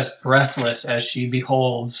 She's just breathless as she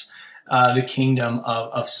beholds the kingdom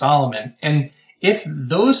of Solomon. And if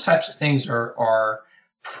those types of things are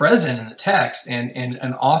present in the text, and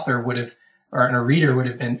an author would have, or a reader would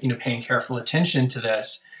have been paying careful attention to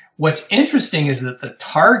this, what's interesting is that the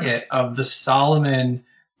target of the Solomon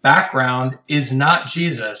background is not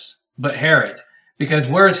Jesus, but Herod. Because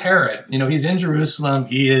where is Herod? He's in Jerusalem.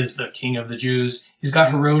 He is the king of the Jews. He's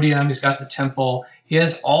got Herodium. He's got the temple. He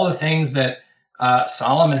has all the things that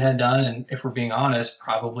Solomon had done, and if we're being honest,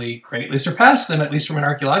 probably greatly surpassed them, at least from an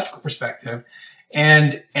archaeological perspective.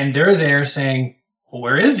 And they're there saying, well,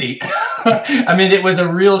 where is he? I mean, it was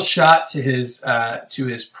a real shot to his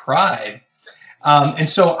pride. And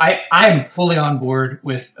so I'm fully on board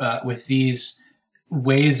with these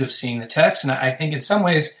ways of seeing the text. And I think in some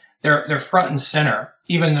ways they're front and center,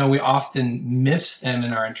 even though we often miss them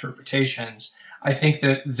in our interpretations. I think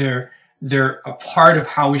that they're a part of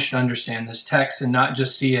how we should understand this text and not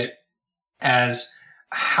just see it as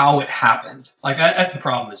how it happened. Like that's the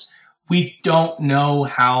problem, is we don't know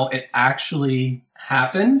how it actually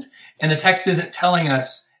happened. And the text isn't telling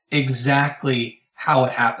us exactly how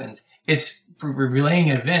it happened. It's relaying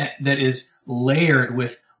an event that is layered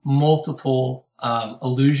with multiple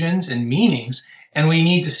allusions and meanings. And we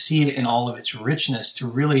need to see it in all of its richness to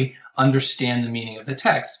really understand the meaning of the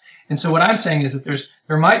text. And so what I'm saying is that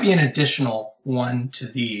there might be an additional one to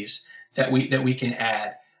these that we can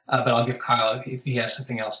add. But I'll give Kyle if he has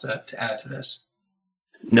something else to add to this.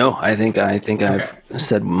 No, I think Okay. I've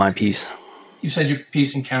said my piece. You said your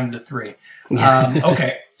piece and counted to 3.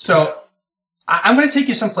 Okay, so I'm going to take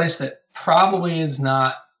you someplace that probably is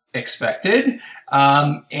not expected.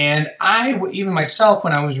 And even myself,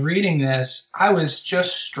 when I was reading this, I was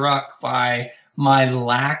just struck by my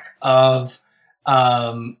lack of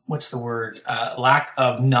lack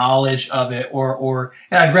of knowledge of it, and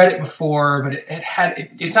I'd read it before, but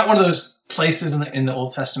it's not one of those places in the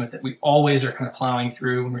Old Testament that we always are kind of plowing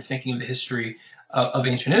through when we're thinking of the history of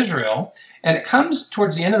ancient Israel. And it comes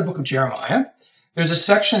towards the end of the book of Jeremiah. There's a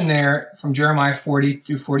section there from Jeremiah 40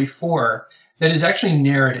 through 44 that is actually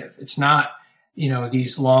narrative. It's not,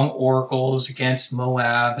 these long oracles against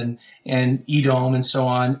Moab and Edom and so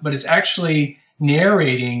on, but it's actually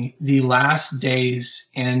narrating the last days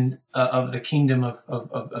of the kingdom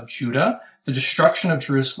of Judah, the destruction of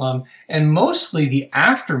Jerusalem, and mostly the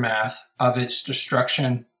aftermath of its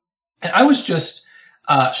destruction. And I was just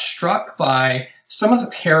struck by some of the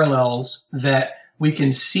parallels that we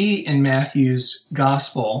can see in Matthew's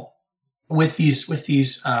gospel with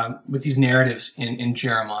these narratives in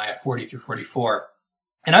Jeremiah 40 through 44.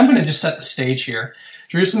 And I'm going to just set the stage here.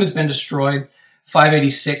 Jerusalem has been destroyed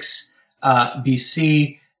 586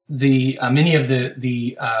 BC. Many of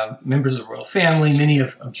the members of the royal family, many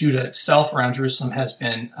of Judah itself around Jerusalem has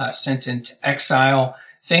been sent into exile.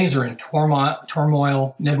 Things are in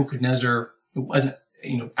turmoil. Nebuchadnezzar, who wasn't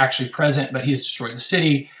actually present, but he has destroyed the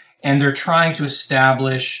city, and they're trying to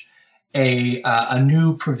establish a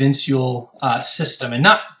new provincial system, and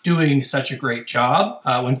not doing such a great job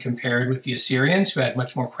when compared with the Assyrians, who had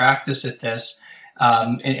much more practice at this,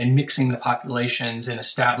 and mixing the populations and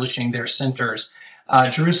establishing their centers.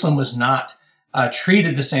 Jerusalem was not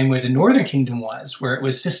treated the same way the northern kingdom was, where it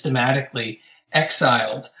was systematically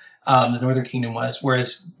exiled. The northern kingdom was,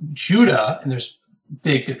 whereas Judah, and there's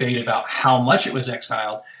big debate about how much it was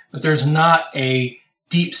exiled, but there's not a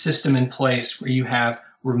deep system in place where you have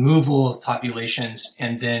removal of populations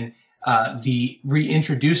and then the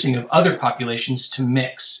reintroducing of other populations to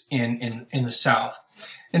mix in the south.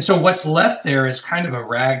 And so what's left there is kind of a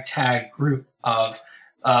ragtag group of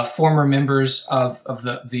former members of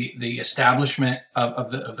the establishment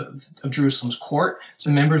of Jerusalem's court,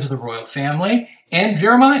 some members of the royal family, and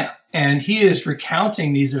Jeremiah. And he is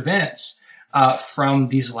recounting these events from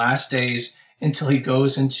these last days until he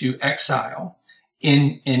goes into exile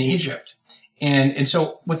in Egypt. And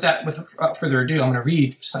so without further ado, I'm going to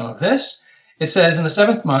read some of this. It says, in the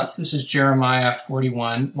 7th month, this is Jeremiah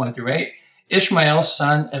 41, 1 through 8, Ishmael,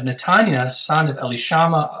 son of Netaniah, son of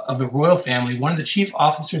Elishama of the royal family, one of the chief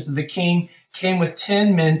officers of the king, came with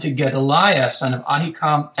 10 men to Gedaliah, son of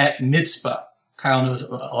Ahikam, at Mitzpah. Kyle knows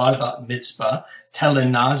a lot about Mitzpah. Tel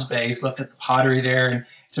Nazbe, he's looked at the pottery there, and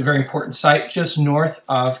it's a very important site just north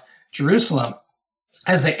of Jerusalem.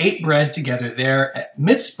 As they ate bread together there at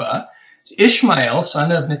Mitzpah, Ishmael,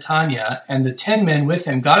 son of Netaniah, and the 10 men with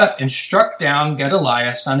him got up and struck down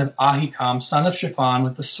Gedaliah, son of Ahikam, son of Shaphan,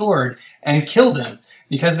 with the sword and killed him,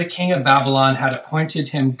 because the king of Babylon had appointed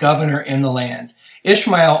him governor in the land.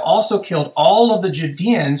 Ishmael also killed all of the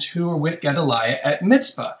Judeans who were with Gedaliah at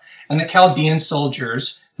Mitzpah, and the Chaldean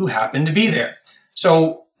soldiers who happened to be there.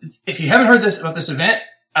 So if you haven't heard about this event,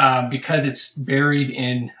 because it's buried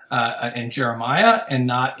in Jeremiah and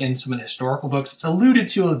not in some of the historical books, it's alluded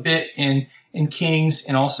to a bit in Kings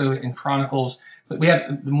and also in Chronicles, but we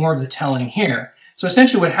have more of the telling here. So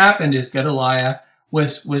essentially what happened is Gedaliah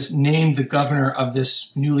was named the governor of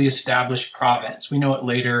this newly established province. We know it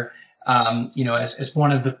later, as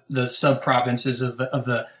one of the sub-provinces of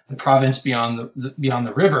the province beyond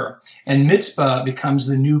the river. And Mitzpah becomes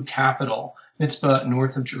the new capital. Mitzpah,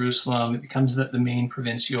 north of Jerusalem, it becomes the main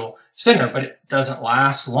provincial center, but it doesn't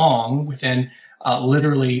last long. Within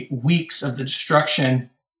literally weeks of the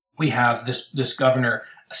destruction, we have this governor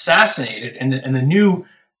assassinated, and the new,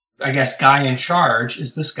 guy in charge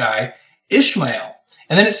is this guy, Ishmael.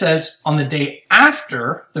 And then it says, on the day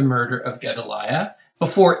after the murder of Gedaliah,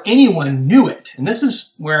 before anyone knew it, and this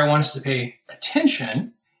is where I want us to pay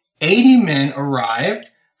attention, 80 men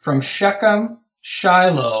arrived from Shechem,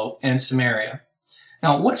 Shiloh, and Samaria.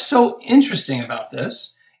 Now, what's so interesting about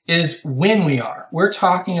this is when we are. We're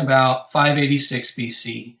talking about 586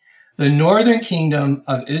 BC. The northern kingdom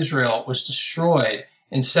of Israel was destroyed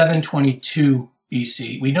in 722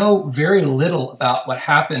 BC. We know very little about what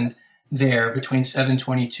happened there between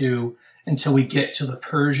 722 until we get to the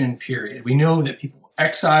Persian period. We know that people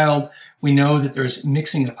exiled. We know that there's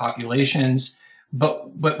mixing of populations, but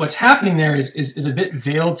what's happening there is a bit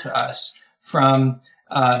veiled to us from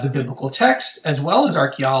the biblical text as well as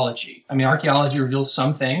archaeology. I mean, archaeology reveals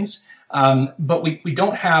some things, but we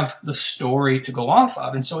don't have the story to go off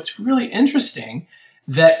of. And so it's really interesting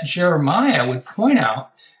that Jeremiah would point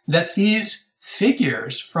out that these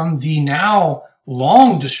figures from the now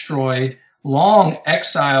long destroyed, long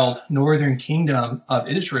exiled northern kingdom of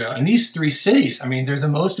Israel, and these three cities, I mean, they're the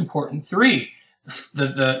most important three.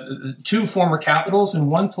 The two former capitals in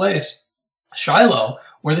one place, Shiloh,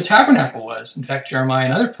 where the tabernacle was. In fact, Jeremiah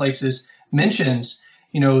in other places mentions,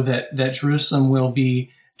 that Jerusalem will be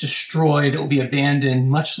destroyed, it will be abandoned,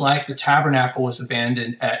 much like the tabernacle was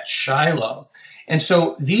abandoned at Shiloh. And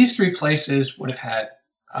so these three places would have had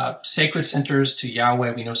sacred centers to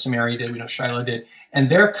Yahweh. We know Samaria did, we know Shiloh did, and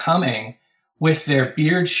they're coming with their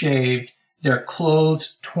beard shaved, their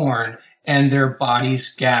clothes torn, and their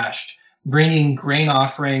bodies gashed, bringing grain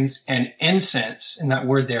offerings and incense. And that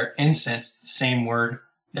word there, incense, the same word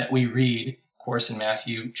that we read, of course, in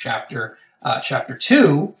Matthew chapter 2.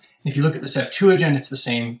 And if you look at the Septuagint, it's the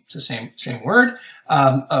same word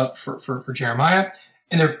for Jeremiah.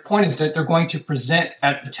 And their point is that they're going to present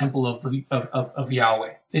at the temple of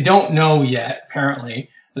Yahweh. They don't know yet, apparently,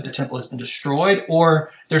 that the temple has been destroyed,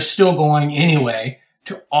 or they're still going anyway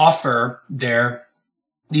to offer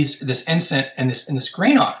this incense and this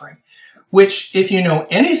grain offering, which, if you know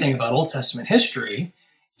anything about Old Testament history,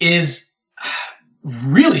 is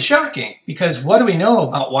really shocking. Because what do we know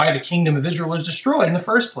about why the kingdom of Israel was destroyed in the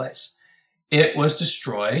first place? It was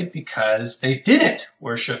destroyed because they didn't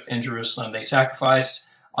worship in Jerusalem. They sacrificed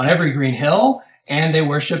on every green hill, and they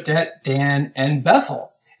worshiped at Dan and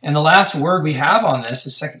Bethel. And the last word we have on this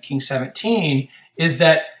is 2 Kings 17, is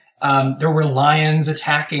that there were lions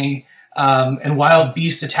attacking and wild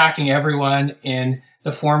beasts attacking everyone in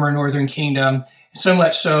the former northern kingdom, so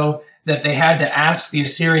much so that they had to ask the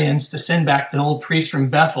Assyrians to send back an old priest from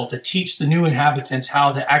Bethel to teach the new inhabitants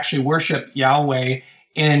how to actually worship Yahweh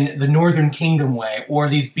in the northern kingdom way, or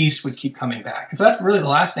these beasts would keep coming back. And so that's really the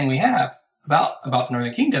last thing we have about the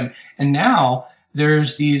northern kingdom. And now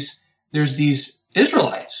there's these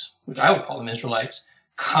Israelites, which I would call them Israelites,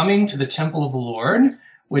 coming to the temple of the Lord,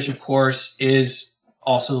 which of course is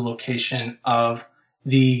also the location of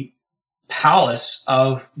the palace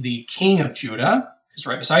of the king of Judah, is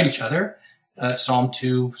right beside each other. Psalm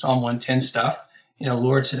 2, Psalm 110 stuff.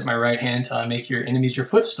 Lord, sit at my right hand till I make your enemies your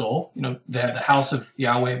footstool. They have the house of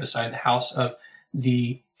Yahweh beside the house of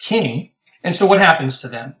the king. And so what happens to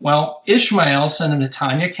them? Well, Ishmael, son of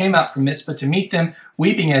Netaniah, came out from Mitzpah to meet them,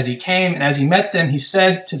 weeping as he came. And as he met them, he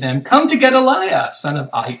said to them, "Come to Gedaliah, son of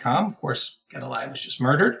Ahikam." Of course, Gedaliah was just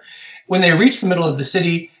murdered. When they reached the middle of the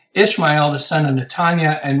city, Ishmael, the son of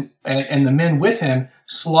Netaniah, and the men with him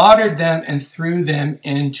slaughtered them and threw them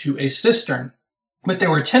into a cistern. But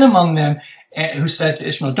there were 10 among them who said to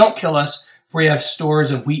Ishmael, "Don't kill us, for we have stores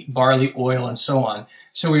of wheat, barley, oil, and so on."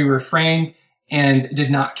 So we refrained and did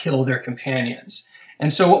not kill their companions.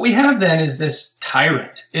 And so what we have then is this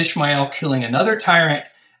tyrant, Ishmael killing another tyrant,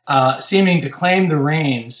 seeming to claim the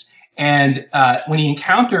reins. And when he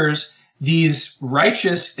encounters these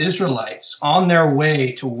righteous Israelites on their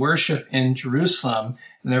way to worship in Jerusalem,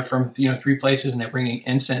 and they're from 3 places and they're bringing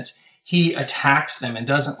incense, he attacks them and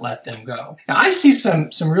doesn't let them go. Now I see some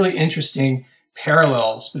really interesting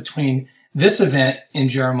parallels between this event in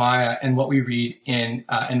Jeremiah and what we read in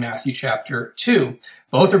Matthew chapter 2.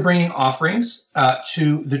 Both are bringing offerings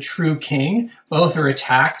to the true king. Both are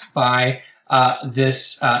attacked by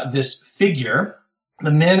this figure.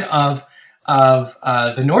 The men of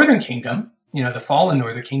the northern kingdom, the fallen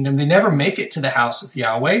northern kingdom, they never make it to the house of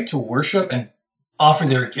Yahweh to worship and offer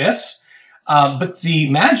their gifts. But the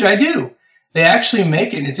Magi do. They actually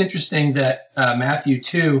make it. And it's interesting that Matthew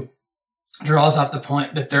 2 draws out the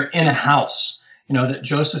point that they're in a house, that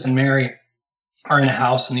Joseph and Mary are in a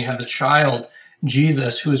house, and you have the child,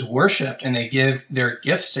 Jesus, who is worshiped, and they give their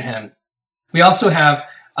gifts to him. We also have,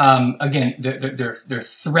 again, they're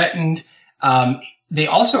threatened. They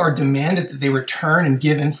also are demanded that they return and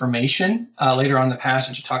give information. Later on in the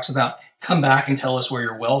passage, it talks about, "Come back and tell us where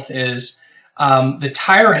your wealth is." The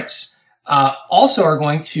tyrants also are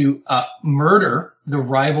going to murder the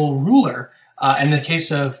rival ruler. In the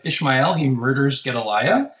case of Ishmael, he murders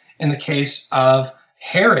Gedaliah. In the case of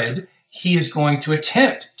Herod, he is going to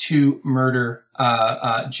attempt to murder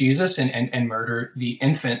Jesus and murder the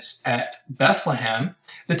infants at Bethlehem.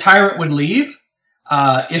 The tyrant would leave.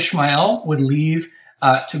 Ishmael would leave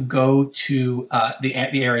to go to the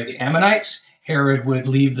area of the Ammonites. Herod would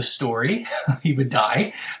leave the story. He would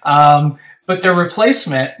die. But their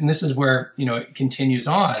replacement, and this is where, it continues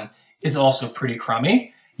on, is also pretty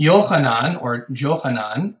crummy. Yochanan,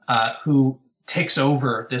 who takes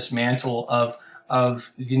over this mantle of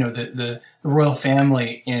the royal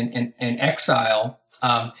family in exile,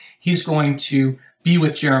 he's going to be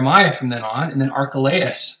with Jeremiah from then on, and then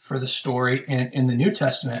Archelaus for the story in the New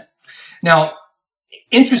Testament. Now,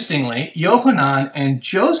 interestingly, Yochanan and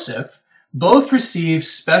Joseph both receive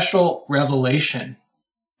special revelation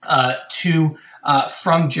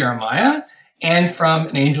from Jeremiah and from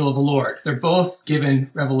an angel of the Lord. They're both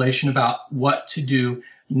given revelation about what to do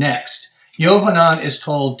next. Yochanan is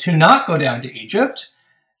told to not go down to Egypt.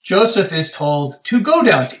 Joseph is told to go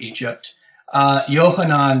down to Egypt.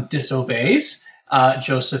 Yochanan disobeys.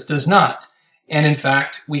 Joseph does not. And in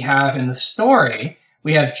fact, we have in the story,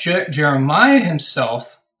 we have Jeremiah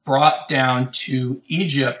himself brought down to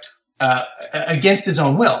Egypt against his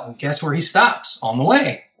own will. And guess where he stops on the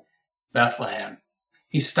way? Bethlehem.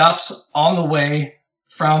 He stops on the way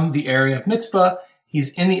from the area of Mitzpah.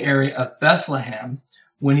 He's in the area of Bethlehem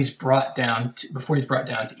when he's before he's brought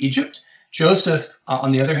down to Egypt. Joseph,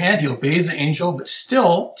 on the other hand, he obeys the angel, but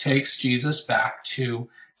still takes Jesus back to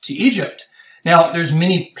Egypt. Now, there's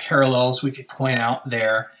many parallels we could point out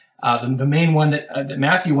there. The main one that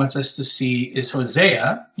Matthew wants us to see is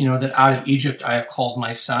Hosea, that out of Egypt I have called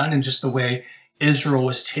my son, and just the way Israel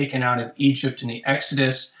was taken out of Egypt in the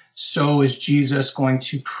Exodus, so is Jesus going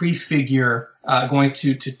to prefigure, going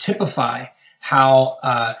to typify how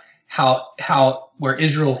where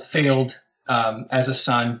Israel failed as a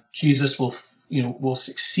son, Jesus will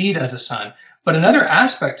succeed as a son. But another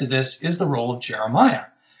aspect of this is the role of Jeremiah.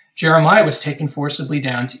 Jeremiah was taken forcibly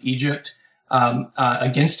down to Egypt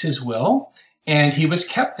against his will, and he was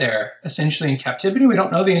kept there essentially in captivity. We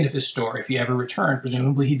don't know the end of his story, if he ever returned.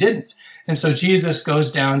 Presumably he didn't. And so Jesus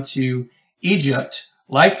goes down to Egypt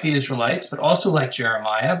like the Israelites, but also like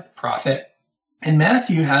Jeremiah, the prophet. And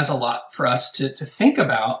Matthew has a lot for us to think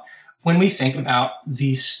about when we think about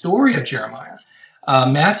the story of Jeremiah.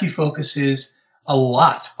 Matthew focuses a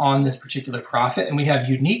lot on this particular prophet, and we have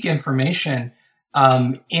unique information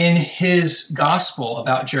in his gospel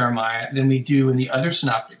about Jeremiah than we do in the other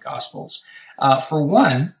synoptic gospels. For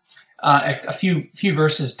one, a few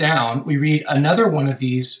verses down, we read another one of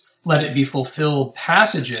these "let it be fulfilled"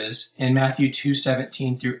 passages in Matthew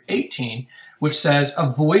 2:17 through 18, which says, "A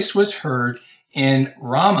voice was heard in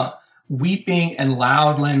Ramah, weeping and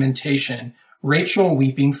loud lamentation, Rachel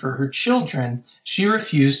weeping for her children. She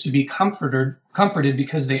refused to be comforted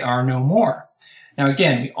because they are no more." Now,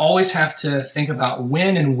 again, we always have to think about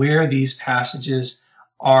when and where these passages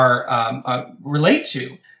are relate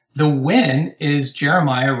to. The when is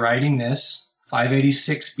Jeremiah writing this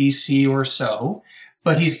 586 BC or so,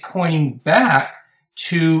 but he's pointing back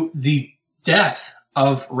to the death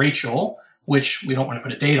of Rachel, which we don't want to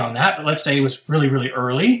put a date on that, but let's say it was really, really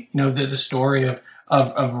early. The story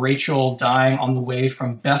of Rachel dying on the way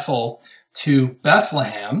from Bethel to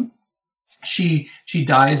Bethlehem. She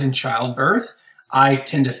dies in childbirth. I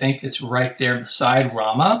tend to think it's right there beside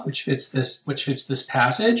Ramah, which fits this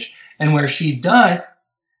passage, and where she died.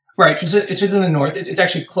 Right, it's in the north. It's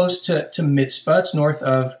actually close to Mitzpah. It's north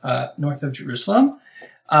of Jerusalem,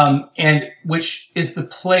 and which is the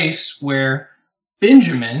place where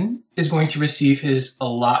Benjamin is going to receive his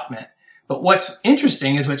allotment. But what's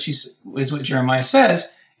interesting is what Jeremiah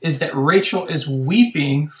says is that Rachel is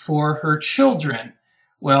weeping for her children.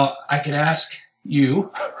 Well, I could ask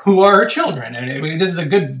you, who are her children? And this is a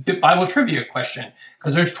good Bible trivia question,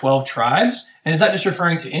 because there's 12 tribes, and it's not just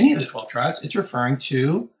referring to any of the 12 tribes, it's referring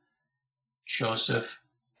to Joseph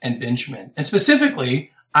and Benjamin. And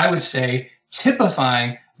specifically, I would say,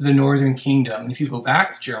 typifying the northern kingdom. And if you go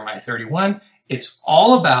back to Jeremiah 31, it's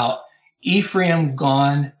all about Ephraim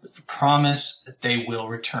gone with the promise that they will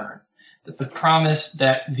return. That the promise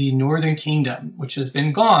that the northern kingdom, which has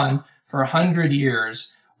been gone for 100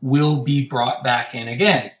 years, will be brought back in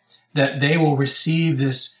again. That they will receive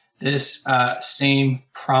this same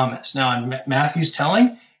promise. Now, in Matthew's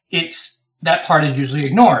telling, that part is usually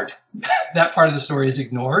ignored. That part of the story is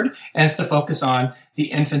ignored, and it's the focus on the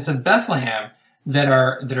infants of Bethlehem that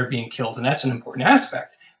are being killed, and that's an important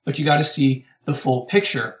aspect. But you got to see the full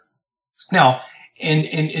picture. Now,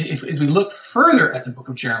 as we look further at the book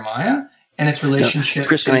of Jeremiah and its relationship,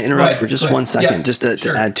 Chris, can I interrupt for just 1 second, just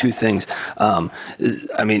to add two things?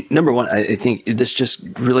 Number one, I think this just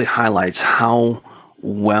really highlights how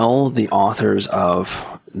well the authors of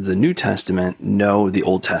the New Testament know the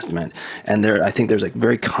Old Testament. And I think there's a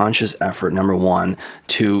very conscious effort, number one,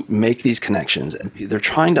 to make these connections. They're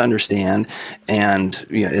trying to understand, and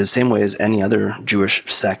in the same way as any other Jewish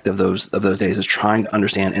sect of those days is trying to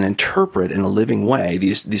understand and interpret in a living way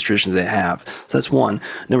these traditions they have. So that's one.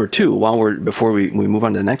 Number two, before we move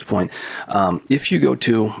on to the next point, if you go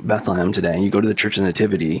to Bethlehem today and you go to the Church of the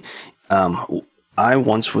Nativity, I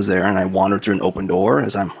once was there and I wandered through an open door,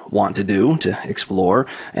 as I'm wont to do, to explore,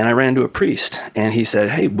 and I ran into a priest, and he said,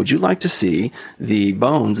 "Hey, would you like to see the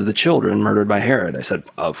bones of the children murdered by Herod?" I said,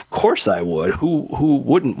 "Of course I would. Who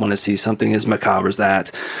wouldn't want to see something as macabre as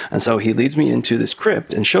that?" And so he leads me into this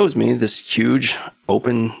crypt and shows me this huge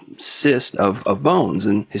open cyst of bones,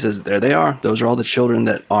 and he says, "There they are. Those are all the children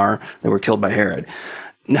that were killed by Herod."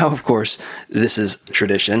 Now, of course, this is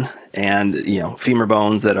tradition, and femur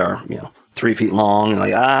bones that are 3 feet long, and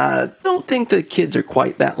I don't think the kids are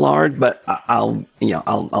quite that large, but I'll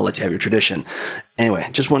let you have your tradition. Anyway,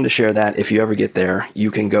 just wanted to share that. If you ever get there, you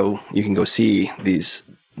can go see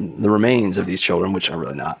the remains of these children, which are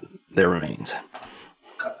really not their remains.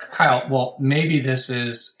 Kyle, well, maybe this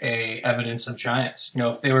is a evidence of giants.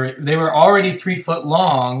 If they were already 3 foot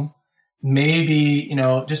long, maybe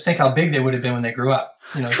just think how big they would have been when they grew up.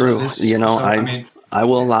 True. I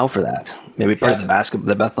will allow for that. Maybe part of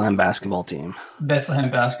the Bethlehem basketball team. Bethlehem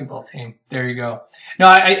basketball team. There you go. No,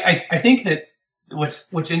 I think that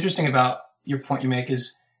what's interesting about your point you make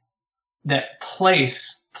is that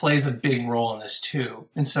place plays a big role in this too.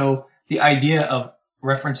 And so the idea of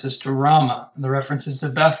references to Ramah, the references to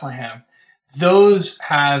Bethlehem, those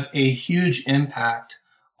have a huge impact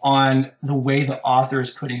on the way the author is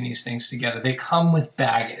putting these things together. They come with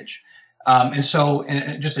baggage. And so,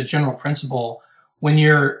 and just a general principle, when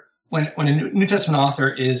a New Testament author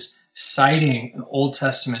is citing an Old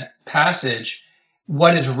Testament passage,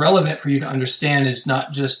 what is relevant for you to understand is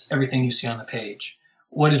not just everything you see on the page.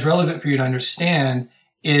 What is relevant for you to understand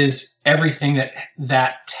is everything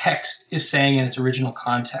that text is saying in its original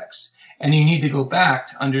context. And you need to go back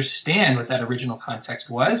to understand what that original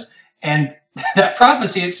context was. And that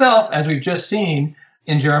prophecy itself, as we've just seen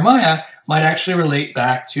in Jeremiah, might actually relate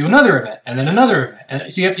back to another event and then another event.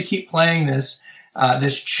 And so you have to keep playing this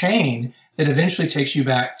chain that eventually takes you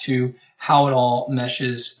back to how it all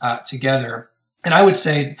meshes together. And I would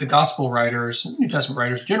say that the gospel writers, New Testament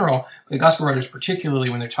writers in general, the gospel writers particularly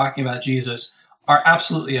when they're talking about Jesus, are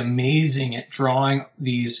absolutely amazing at drawing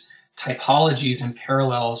these typologies and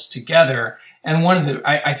parallels together. And one of the,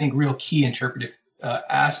 I think, real key interpretive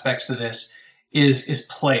aspects to this is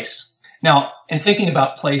place. Now, in thinking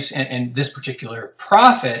about place and this particular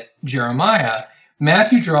prophet, Jeremiah,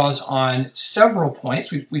 Matthew draws on several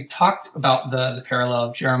points. We talked about the parallel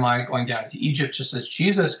of Jeremiah going down into Egypt, just as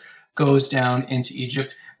Jesus goes down into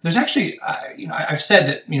Egypt. There's actually, I've said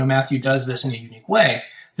that, Matthew does this in a unique way.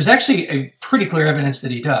 There's actually a pretty clear evidence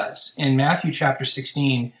that he does. In Matthew chapter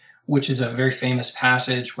 16, which is a very famous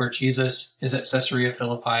passage where Jesus is at Caesarea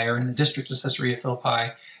Philippi, or in the district of Caesarea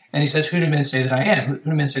Philippi, and he says, "Who do men say that I am?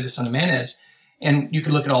 Who do men say the Son of Man is?" And you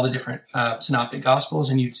could look at all the different synoptic gospels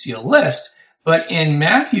and you'd see a list. But in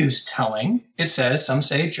Matthew's telling, it says, some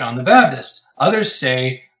say John the Baptist. Others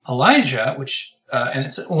say Elijah, and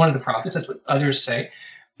it's one of the prophets. That's what others say.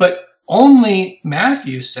 But only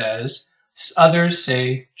Matthew says, others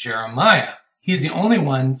say Jeremiah. He's the only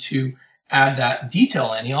one to add that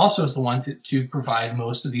detail in. He also is the one to provide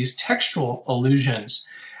most of these textual allusions.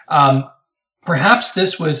 Perhaps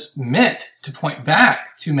this was meant to point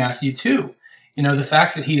back to Matthew 2. The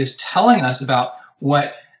fact that he is telling us about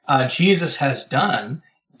what Jesus has done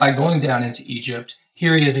by going down into Egypt.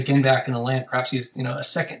 Here he is again back in the land. Perhaps he's, a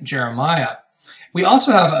second Jeremiah. We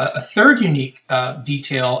also have a third unique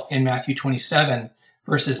detail in Matthew 27,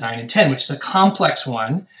 verses 9 and 10, which is a complex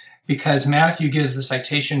one because Matthew gives the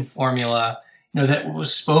citation formula, that what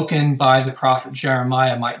was spoken by the prophet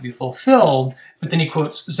Jeremiah might be fulfilled, but then he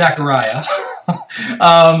quotes Zechariah.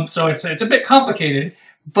 So it's a bit complicated.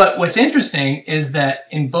 But what's interesting is that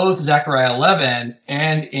in both Zechariah 11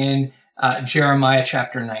 and in Jeremiah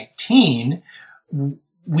chapter 19,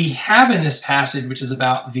 we have in this passage, which is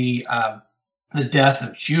about the death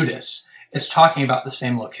of Judas, it's talking about the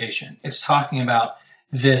same location. It's talking about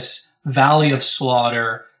this valley of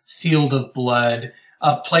slaughter, field of blood,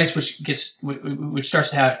 a place which starts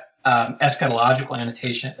to have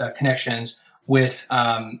eschatological connections with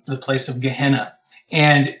the place of Gehenna.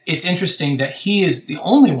 And it's interesting that he is the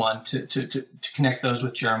only one to connect those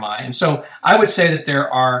with Jeremiah. And so I would say that there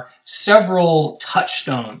are several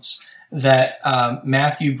touchstones that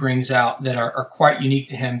Matthew brings out that are quite unique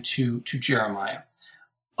to him to Jeremiah.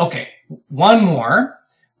 Okay, one more,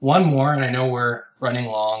 and I know we're running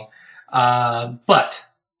long. But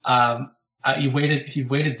if you've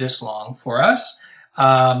waited this long for us,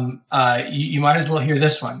 you might as well hear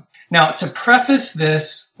this one. Now, to preface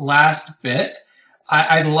this last bit,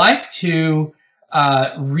 I'd like to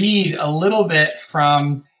read a little bit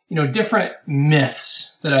from, different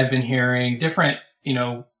myths that I've been hearing, different,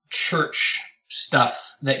 church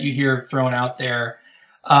stuff that you hear thrown out there.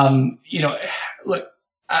 Look,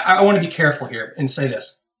 I want to be careful here and say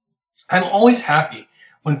this. I'm always happy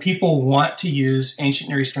when people want to use ancient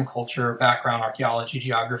Near Eastern culture, background, archaeology,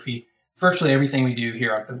 geography, virtually everything we do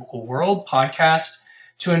here on Biblical World podcast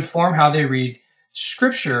to inform how they read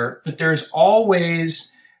Scripture. But there's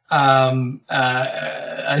always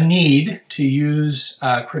a need to use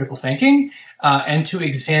critical thinking and to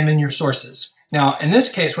examine your sources. Now, in this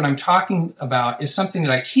case, what I'm talking about is something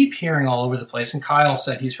that I keep hearing all over the place, and Kyle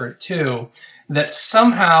said he's heard it too, that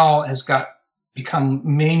somehow has become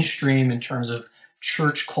mainstream in terms of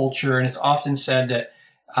church culture, and it's often said that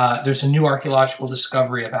there's a new archaeological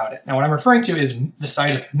discovery about it. Now, what I'm referring to is the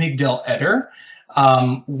site of Migdal Eder,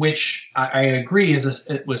 which I agree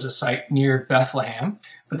it was a site near Bethlehem.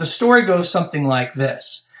 But the story goes something like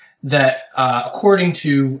this, that according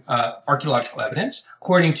to archaeological evidence,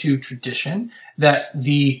 according to tradition, that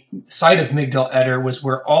the site of Migdal Eder was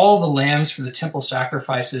where all the lambs for the temple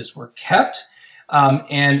sacrifices were kept,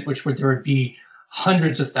 and there would be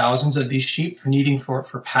hundreds of thousands of these sheep for needing for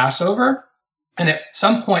Passover. And at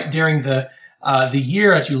some point during the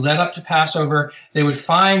year, as you led up to Passover, they would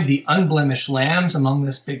find the unblemished lambs among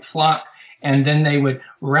this big flock, and then they would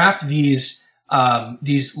wrap these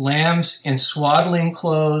lambs in swaddling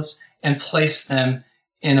clothes and place them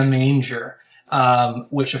in a manger,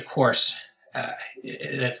 which of course,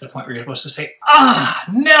 that's the point where you're supposed to say,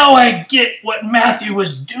 now I get what Matthew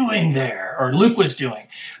was doing there, or Luke was doing.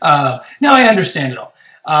 Now I understand it all.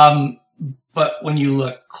 But when you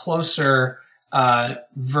look closer,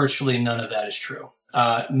 virtually none of that is true.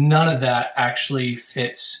 None of that actually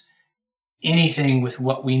fits anything with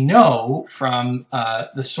what we know from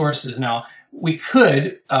the sources. Now, we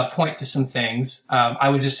could point to some things. I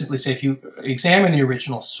would just simply say if you examine the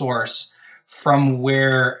original source from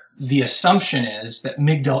where the assumption is that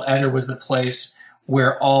Migdal Eder was the place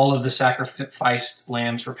where all of the sacrificed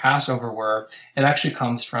lambs for Passover were, it actually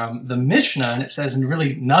comes from the Mishnah, and it says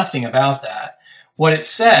really nothing about that. What it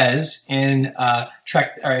says in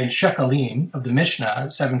Shekalim of the Mishnah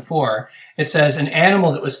 7:4, it says an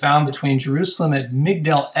animal that was found between Jerusalem and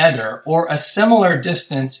Migdal Eder, or a similar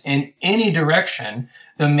distance in any direction,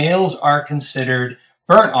 the males are considered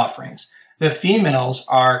burnt offerings. The females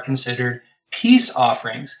are considered peace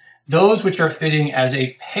offerings. Those which are fitting as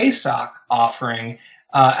a Pesach offering,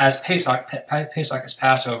 as Pesach is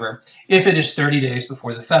Passover, if it is 30 days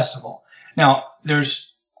before the festival. Now,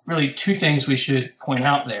 there's really two things we should point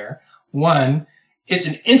out there. One, it's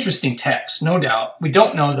an interesting text, no doubt. We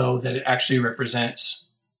don't know, though, that it actually represents,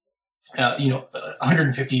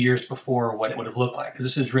 150 years before what it would have looked like, because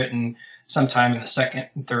this is written sometime in the 2nd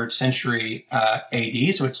and 3rd century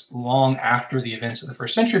AD, so it's long after the events of the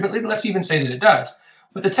 1st century, but let's even say that it does.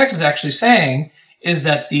 What the text is actually saying is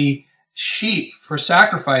that the sheep for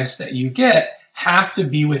sacrifice that you get have to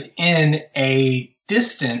be within a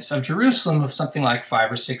distance of Jerusalem of something like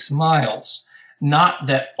 5 or 6 miles, not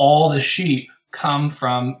that all the sheep come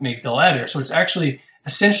from Migdal Eder. So it's actually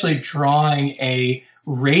essentially drawing a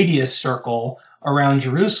radius circle around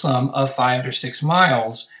Jerusalem of 5 or 6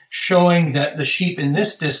 miles, showing that the sheep in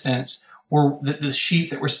this distance were the sheep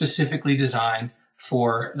that were specifically designed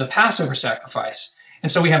for the Passover sacrifice.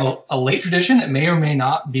 And so we have a late tradition that may or may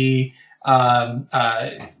not be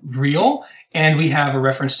real, and we have a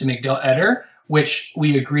reference to Migdal Eder, which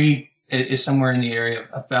we agree is somewhere in the area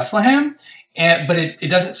of Bethlehem, but it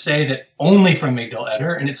doesn't say that only from Migdal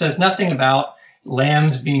Eder, and it says nothing about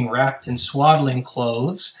lambs being wrapped in swaddling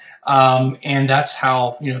clothes, and that's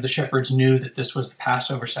how the shepherds knew that this was the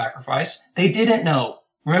Passover sacrifice. They didn't know.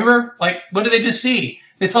 Remember, what did they just see?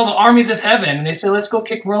 They saw the armies of heaven, and they said, "Let's go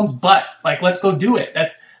kick Rome's butt. Let's go do it."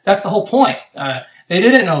 That's the whole point. They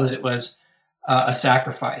didn't know that it was a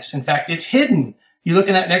sacrifice. In fact, it's hidden. You look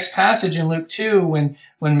in that next passage in Luke 2 when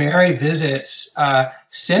Mary visits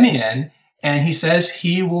Simeon, and he says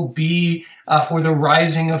he will be for the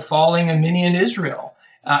rising of falling of many in Israel,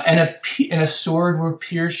 and a sword will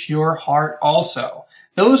pierce your heart also.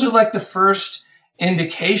 Those are the first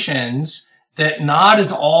indications that not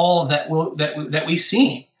is all that we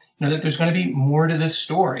see. That there's going to be more to this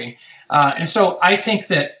story, and so I think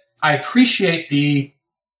that I appreciate the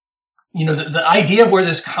idea of where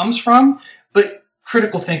this comes from, but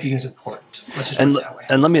critical thinking is important. Let's just put it that way.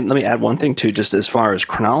 And let me add one thing too, just as far as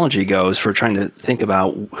chronology goes, for trying to think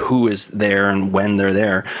about who is there and when they're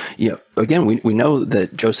there. Again, we know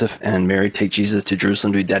that Joseph and Mary take Jesus to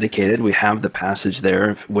Jerusalem to be dedicated. We have the passage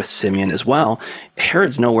there with Simeon as well.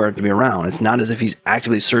 Herod's nowhere to be around. It's not as if he's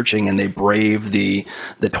actively searching and they brave the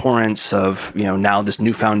torrents of now this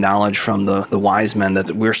newfound knowledge from the wise men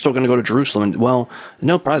that we're still going to go to Jerusalem. Well,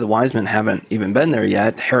 no, probably the wise men haven't even been there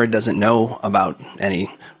yet. Herod doesn't know about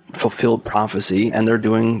any fulfilled prophecy, and they're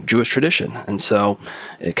doing Jewish tradition. And so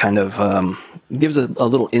it kind of gives a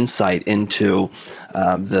little insight into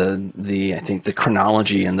I think the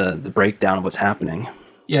chronology and the breakdown of what's happening.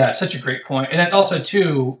 Yeah, it's such a great point. And that's also,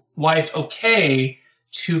 too, why it's okay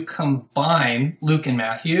to combine Luke and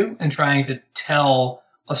Matthew in trying to tell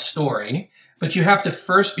a story. But you have to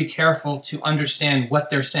first be careful to understand what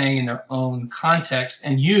they're saying in their own context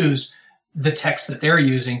and use the text that they're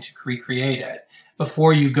using to recreate it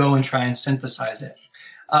before you go and try and synthesize it.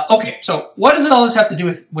 Okay, so what does all this have to do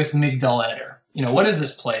with Migdal Eder? What is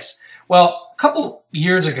this place? Well, a couple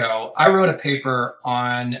years ago, I wrote a paper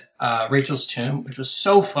on Rachel's tomb, which was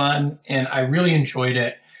so fun, and I really enjoyed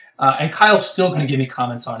it. And Kyle's still going to give me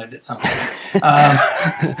comments on it at some point.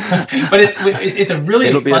 But it's a really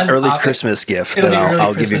It'll fun be an early topic. Christmas gift that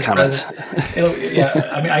I'll give you comments.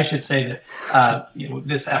 I should say that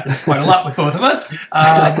this happens quite a lot with both of us.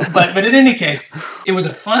 But in any case, it was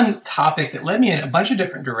a fun topic that led me in a bunch of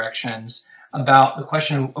different directions about the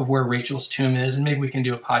question of where Rachel's tomb is, and maybe we can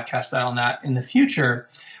do a podcast on that in the future.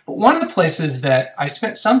 But one of the places that I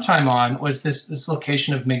spent some time on was this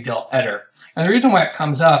location of Migdal Eder. And the reason why it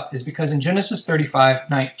comes up is because in Genesis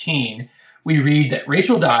 35:19, we read that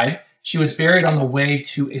Rachel died. She was buried on the way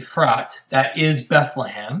to Ephrat, that is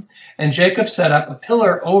Bethlehem, and Jacob set up a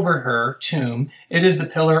pillar over her tomb. It is the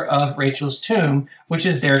pillar of Rachel's tomb, which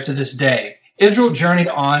is there to this day. Israel journeyed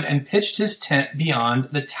on and pitched his tent beyond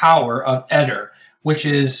the Tower of Eder, which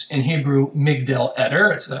is in Hebrew Migdal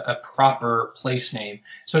Eder. It's a proper place name.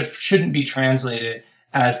 So it shouldn't be translated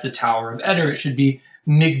as the Tower of Eder. It should be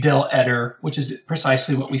Migdal Eder, which is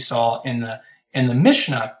precisely what we saw in the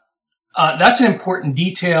Mishnah. That's an important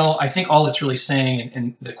detail. I think all it's really saying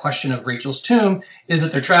in the question of Rachel's tomb is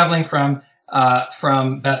that they're traveling from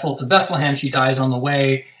Bethel to Bethlehem. She dies on the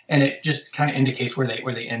way, and it just kind of indicates where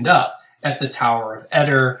they end up at the Tower of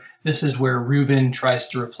Eder. This is where Reuben tries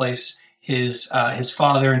to replace his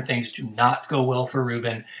father, and things do not go well for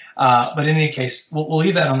Reuben. But in any case, we'll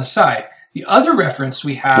leave that on the side. The other reference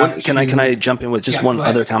we have... Can I jump in with just one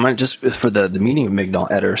other comment, just for the meaning of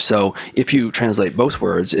Migdal Eder? So if you translate both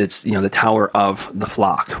words, it's the Tower of the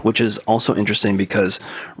Flock, which is also interesting because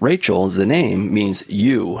Rachel, the name, means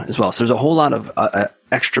you as well. So there's a whole lot of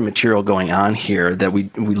extra material going on here that we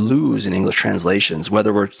lose in English translations.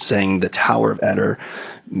 Whether we're saying the Tower of Eder,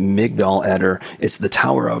 Migdal Eder, it's the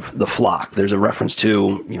Tower of the Flock. There's a reference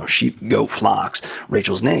to sheep, goat, flocks.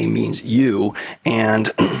 Rachel's name means you,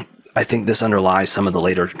 and I think this underlies some of the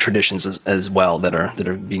later traditions as well that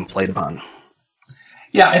are being played upon.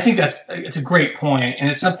 Yeah, I think it's a great point, and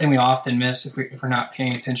it's something we often miss if we're not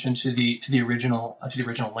paying attention to the original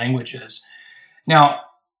languages. Now,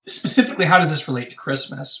 specifically, how does this relate to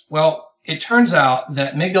Christmas? Well, it turns out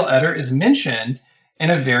that Migdal Eder is mentioned in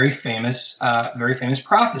a very famous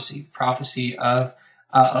prophecy of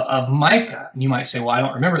Micah. And you might say, well, I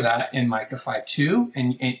don't remember that in Micah 5:2,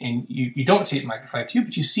 and you don't see it in Micah 5:2,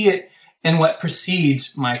 but you see it in what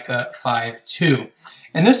precedes Micah 5:2.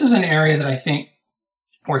 And this is an area that I think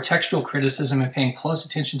where textual criticism and paying close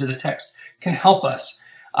attention to the text can help us.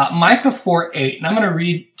 Micah 4:8, and I'm going to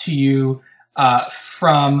read to you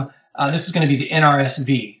from, this is going to be the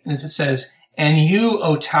NRSV. And it says, "And you,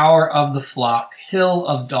 O tower of the flock, hill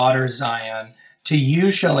of daughter Zion, to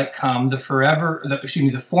you shall it come, the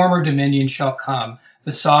former dominion shall come,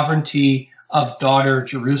 the sovereignty of daughter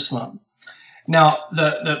Jerusalem." Now,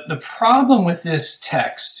 the problem with this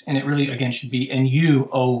text, and it really, again, should be, "And you,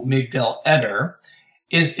 O Migdal Eder,"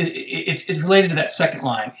 is it's related to that second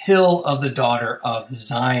line, hill of the daughter of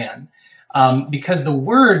Zion. Because the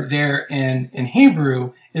word there in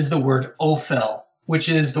Hebrew is the word Ophel, which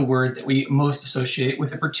is the word that we most associate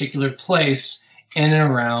with a particular place in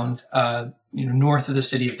and around north of the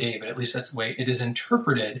city of David. At least that's the way it is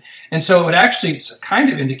interpreted. And so it would actually kind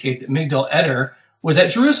of indicate that Migdal Eder was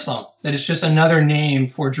at Jerusalem, that it's just another name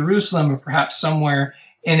for Jerusalem, or perhaps somewhere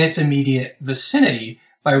in its immediate vicinity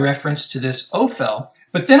by reference to this Ophel.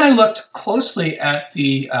 But then I looked closely at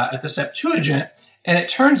the Septuagint, and it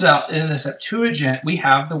turns out that in the Septuagint we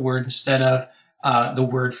have the word, instead of the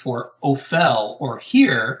word for Ophel or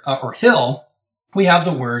hill, we have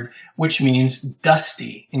the word which means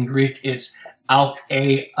dusty. In Greek, it's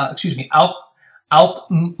alpmodes,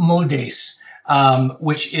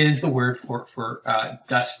 which is the word for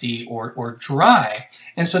dusty or dry.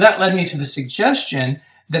 And so that led me to the suggestion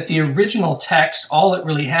that the original text, all it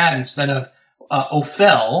really had instead of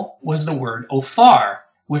Ophel was the word Ophar,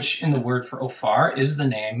 which in the word for Ophar is the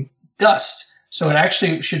name dust. So it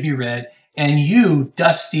actually should be read, and you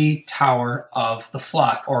dusty tower of the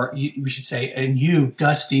flock, or we should say, and you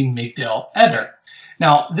dusty Migdal Eder.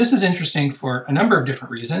 Now, this is interesting for a number of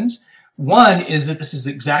different reasons. One is that this is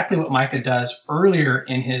exactly what Micah does earlier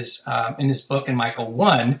in his book in Micah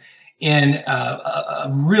 1, in a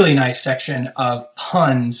really nice section of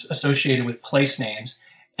puns associated with place names.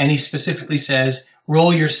 And he specifically says,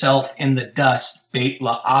 roll yourself in the dust, Beit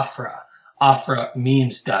La Afra. Afra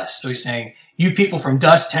means dust. So he's saying, you people from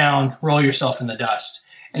Dust Town, roll yourself in the dust.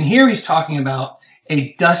 And here he's talking about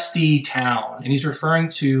a dusty town. And he's referring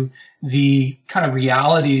to the kind of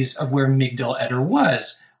realities of where Migdal Eder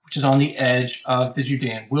was, which is on the edge of the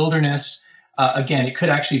Judean wilderness. Again, it could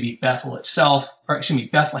actually be Bethlehem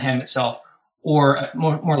itself, or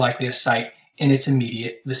more likely a site in its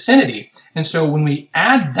immediate vicinity. And so when we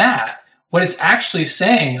add that, what it's actually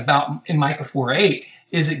saying about in Micah 4:8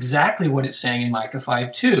 is exactly what it's saying in Micah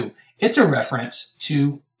 5:2. It's a reference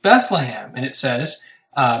to Bethlehem, and it says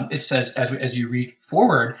as you read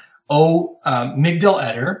forward, Migdal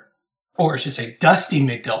Eder, or I should say, dusty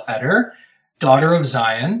Migdal Eder, daughter of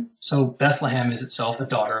Zion. So Bethlehem is itself a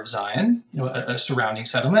daughter of Zion, a surrounding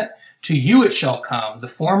settlement. To you it shall come, the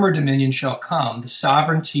former dominion shall come, the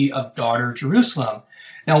sovereignty of daughter Jerusalem.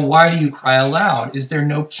 Now why do you cry aloud? Is there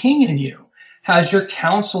no king in you? Has your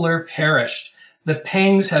counselor perished? The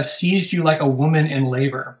pangs have seized you like a woman in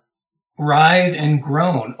labor. Writhe and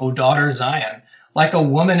groan, O daughter Zion, like a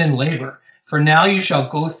woman in labor. For now you shall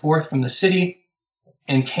go forth from the city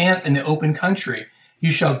and camp in the open country.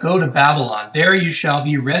 You shall go to Babylon. There you shall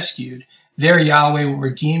be rescued. There Yahweh will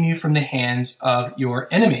redeem you from the hands of your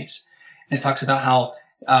enemies. And it talks about how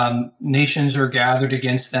nations are gathered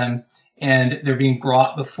against them, and they're being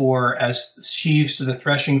brought before as sheaves to the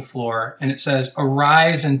threshing floor. And it says,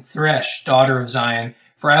 arise and thresh, daughter of Zion,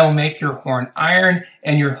 for I will make your horn iron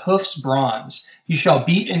and your hoofs bronze. You shall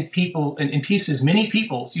beat in pieces many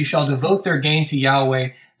peoples. You shall devote their gain to Yahweh,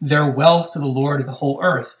 their wealth to the Lord of the whole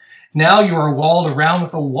earth. Now you are walled around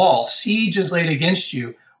with a wall. Siege is laid against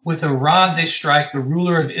you. With a rod they strike the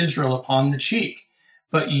ruler of Israel upon the cheek.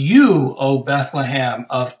 But you, O Bethlehem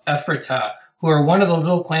of Ephratah, who are one of the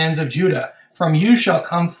little clans of Judah, from you shall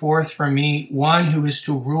come forth from me one who is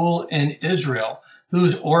to rule in Israel,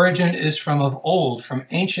 whose origin is from of old, from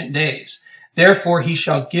ancient days. Therefore he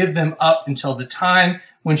shall give them up until the time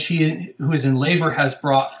when she who is in labor has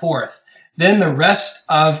brought forth. Then the rest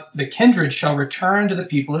of the kindred shall return to the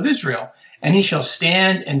people of Israel, and he shall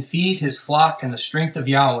stand and feed his flock in the strength of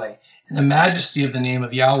Yahweh, in the majesty of the name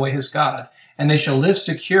of Yahweh his God, and they shall live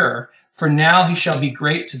secure. For now he shall be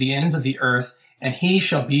great to the ends of the earth, and he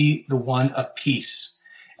shall be the one of peace.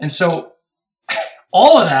 And so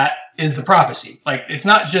all of that is the prophecy. Like, it's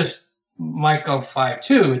not just Micah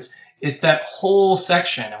 5:2, it's that whole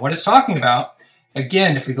section. And what it's talking about,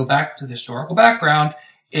 again, if we go back to the historical background,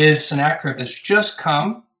 is Sennacherib has just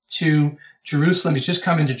come to Jerusalem. He's just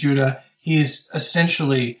come into Judah. He's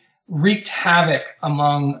essentially wreaked havoc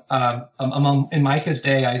among in Micah's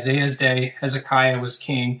day, Isaiah's day. Hezekiah was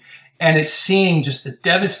king, and it's seeing just the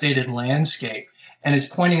devastated landscape, and it's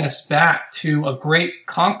pointing us back to a great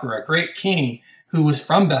conqueror, a great king who was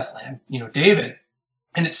from Bethlehem, David.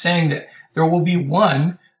 And it's saying that there will be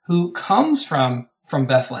one who comes from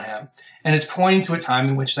Bethlehem, and it's pointing to a time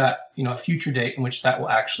in which that, a future date in which that will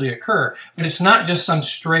actually occur. But it's not just some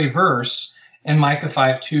stray verse in Micah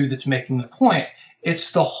 5:2 that's making the point.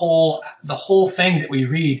 It's the whole thing that we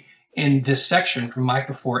read in this section from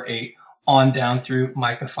Micah 4:8 on down through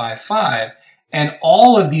Micah 5:5. And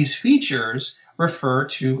all of these features refer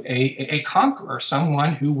to a conqueror,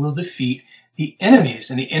 someone who will defeat the enemies.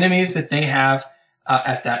 And the enemies that they have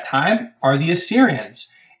at that time are the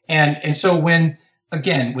Assyrians. And so when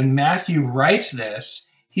Matthew writes this,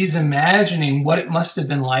 he's imagining what it must have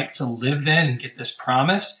been like to live then and get this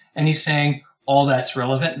promise. And he's saying all that's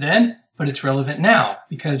relevant then, but it's relevant now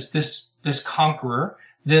because this conqueror,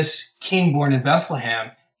 this king born in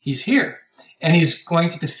Bethlehem, he's here. And he's going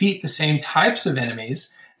to defeat the same types of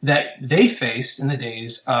enemies that they faced in the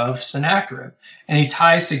days of Sennacherib. And he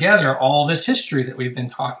ties together all this history that we've been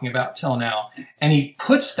talking about till now. And he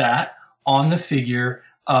puts that on the figure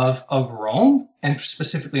of Rome, and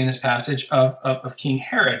specifically in this passage of King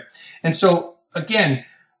Herod. And so, again,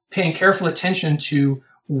 paying careful attention to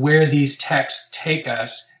where these texts take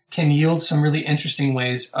us can yield some really interesting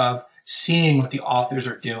ways of seeing what the authors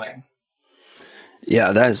are doing.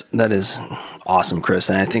 Yeah, that is awesome, Chris.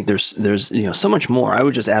 And I think there's so much more. I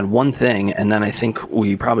would just add one thing, and then I think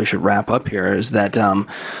we probably should wrap up here. Is that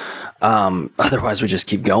otherwise we just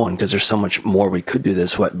keep going because there's so much more we could do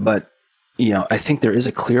this. But I think there is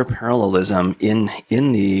a clear parallelism in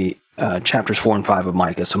the chapters 4 and 5 of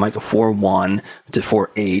Micah. So Micah 4:1 to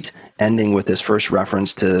 4:8, ending with this first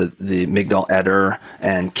reference to the Migdal Eder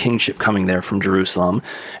and kingship coming there from Jerusalem.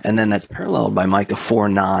 And then that's paralleled by Micah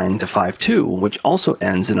 4:9 to 5:2, which also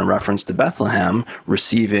ends in a reference to Bethlehem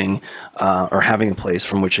receiving or having a place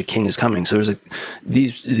from which a king is coming. So there's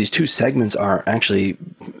these two segments are actually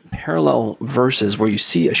parallel verses where you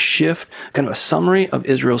see a shift, kind of a summary of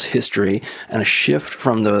Israel's history, and a shift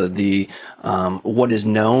from the what is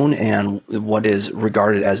known and what is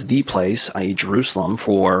regarded as the place, i.e. Jerusalem,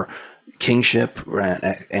 for kingship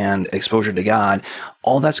and exposure to God.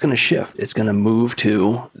 All that's going to shift. It's going to move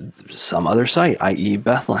to some other site, i.e.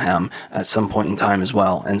 Bethlehem, at some point in time as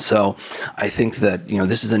well. And so I think that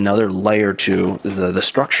this is another layer to the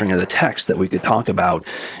structuring of the text that we could talk about.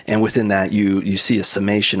 And within that, you see a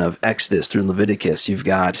summation of Exodus through Leviticus. You've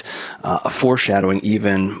got a foreshadowing.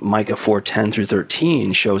 Even Micah 4:10 through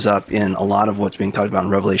 13 shows up in a lot of what's being talked about in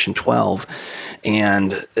Revelation 12.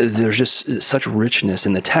 And there's just such richness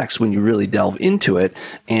in the text when you really delve into it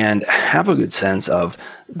and have a good sense of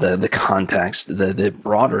the context, the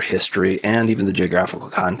broader history, and even the geographical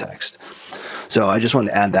context. So I just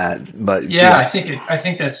wanted to add that. But yeah. I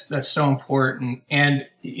think that's so important. And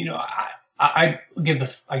I'll give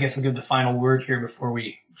the final word here before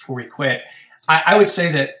we quit. I would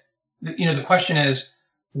say that the question is,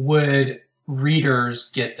 would readers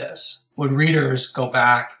get this? Would readers go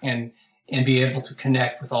back and be able to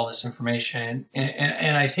connect with all this information?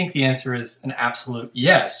 And I think the answer is an absolute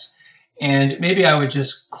yes. And maybe I would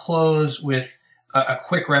just close with a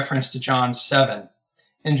quick reference to John 7.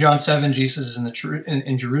 In John 7, Jesus is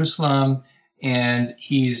in Jerusalem, and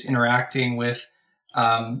he's interacting with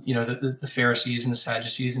the Pharisees and the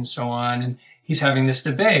Sadducees and so on, and he's having this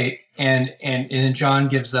debate. And John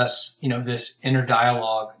gives us this inner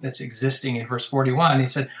dialogue that's existing in verse 41. He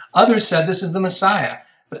said, "Others said this is the Messiah,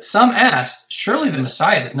 but some asked, surely the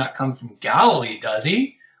Messiah does not come from Galilee, does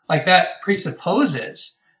he?" Like, that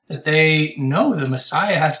presupposes that they know the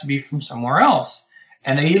Messiah has to be from somewhere else.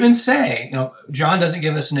 And they even say, John doesn't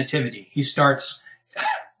give us a nativity. He starts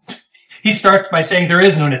by saying there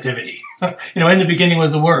is no nativity. In the beginning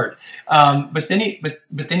was the Word. But then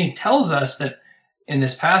he tells us that in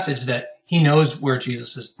this passage that he knows where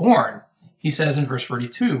Jesus is born. He says in verse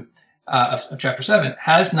 42 of chapter 7,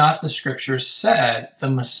 "Has not the Scriptures said the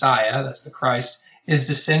Messiah," that's the Christ, "is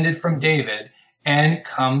descended from David and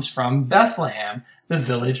comes from Bethlehem, the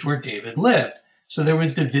village where David lived?" So there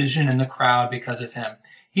was division in the crowd because of him.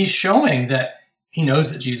 He's showing that he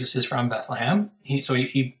knows that Jesus is from Bethlehem.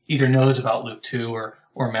 He either knows about Luke 2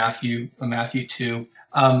 or Matthew 2,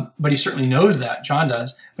 but he certainly knows that, John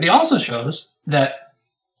does. But he also shows that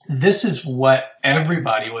this is what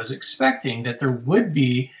everybody was expecting, that there would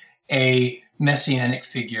be a messianic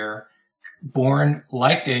figure born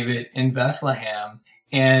like David in Bethlehem.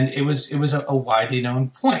 And it was a widely known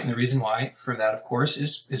point. And the reason why for that, of course,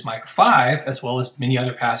 is Micah 5, as well as many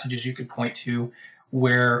other passages you could point to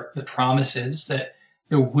where the promise is that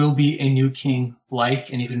there will be a new king like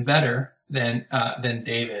and even better than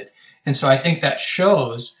David. And so I think that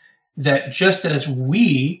shows that just as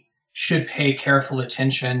we should pay careful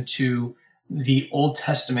attention to the Old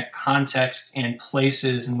Testament context and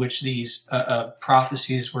places in which these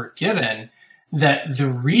prophecies were given, that the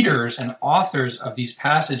readers and authors of these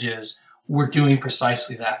passages were doing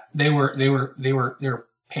precisely that. They were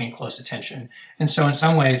paying close attention. And so in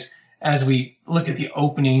some ways, as we look at the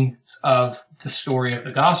opening of the story of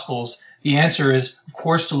the Gospels, the answer is, of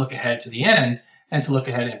course, to look ahead to the end and to look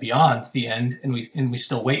ahead and beyond the end. And we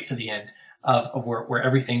still wait to the end of where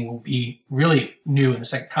everything will be really new in the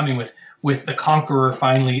second coming with the conqueror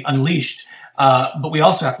finally unleashed. But we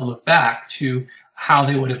also have to look back to how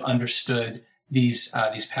they would have understood these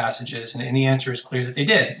passages, and the answer is clear that they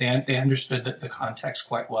did. They understood the context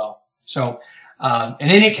quite well. So, in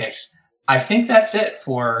any case, I think that's it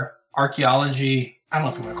for archaeology. I don't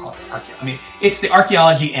know if I'm going to call it archaeology. I mean, it's the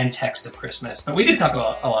archaeology and text of Christmas, but we did talk a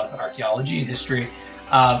lot about archaeology and history.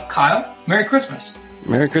 Kyle, Merry Christmas.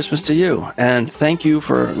 Merry Christmas to you, and thank you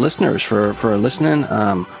for listeners for listening.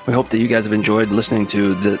 We hope that you guys have enjoyed listening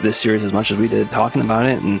to this series as much as we did, talking about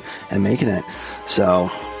it and making it. So,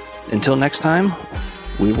 until next time,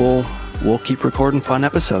 we'll keep recording fun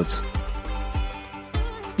episodes.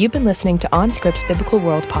 You've been listening to OnScript's Biblical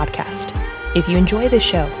World podcast. If you enjoy this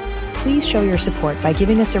show, please show your support by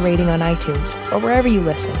giving us a rating on iTunes or wherever you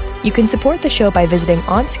listen. You can support the show by visiting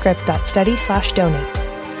onscript.study/donate.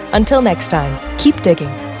 Until next time, keep digging.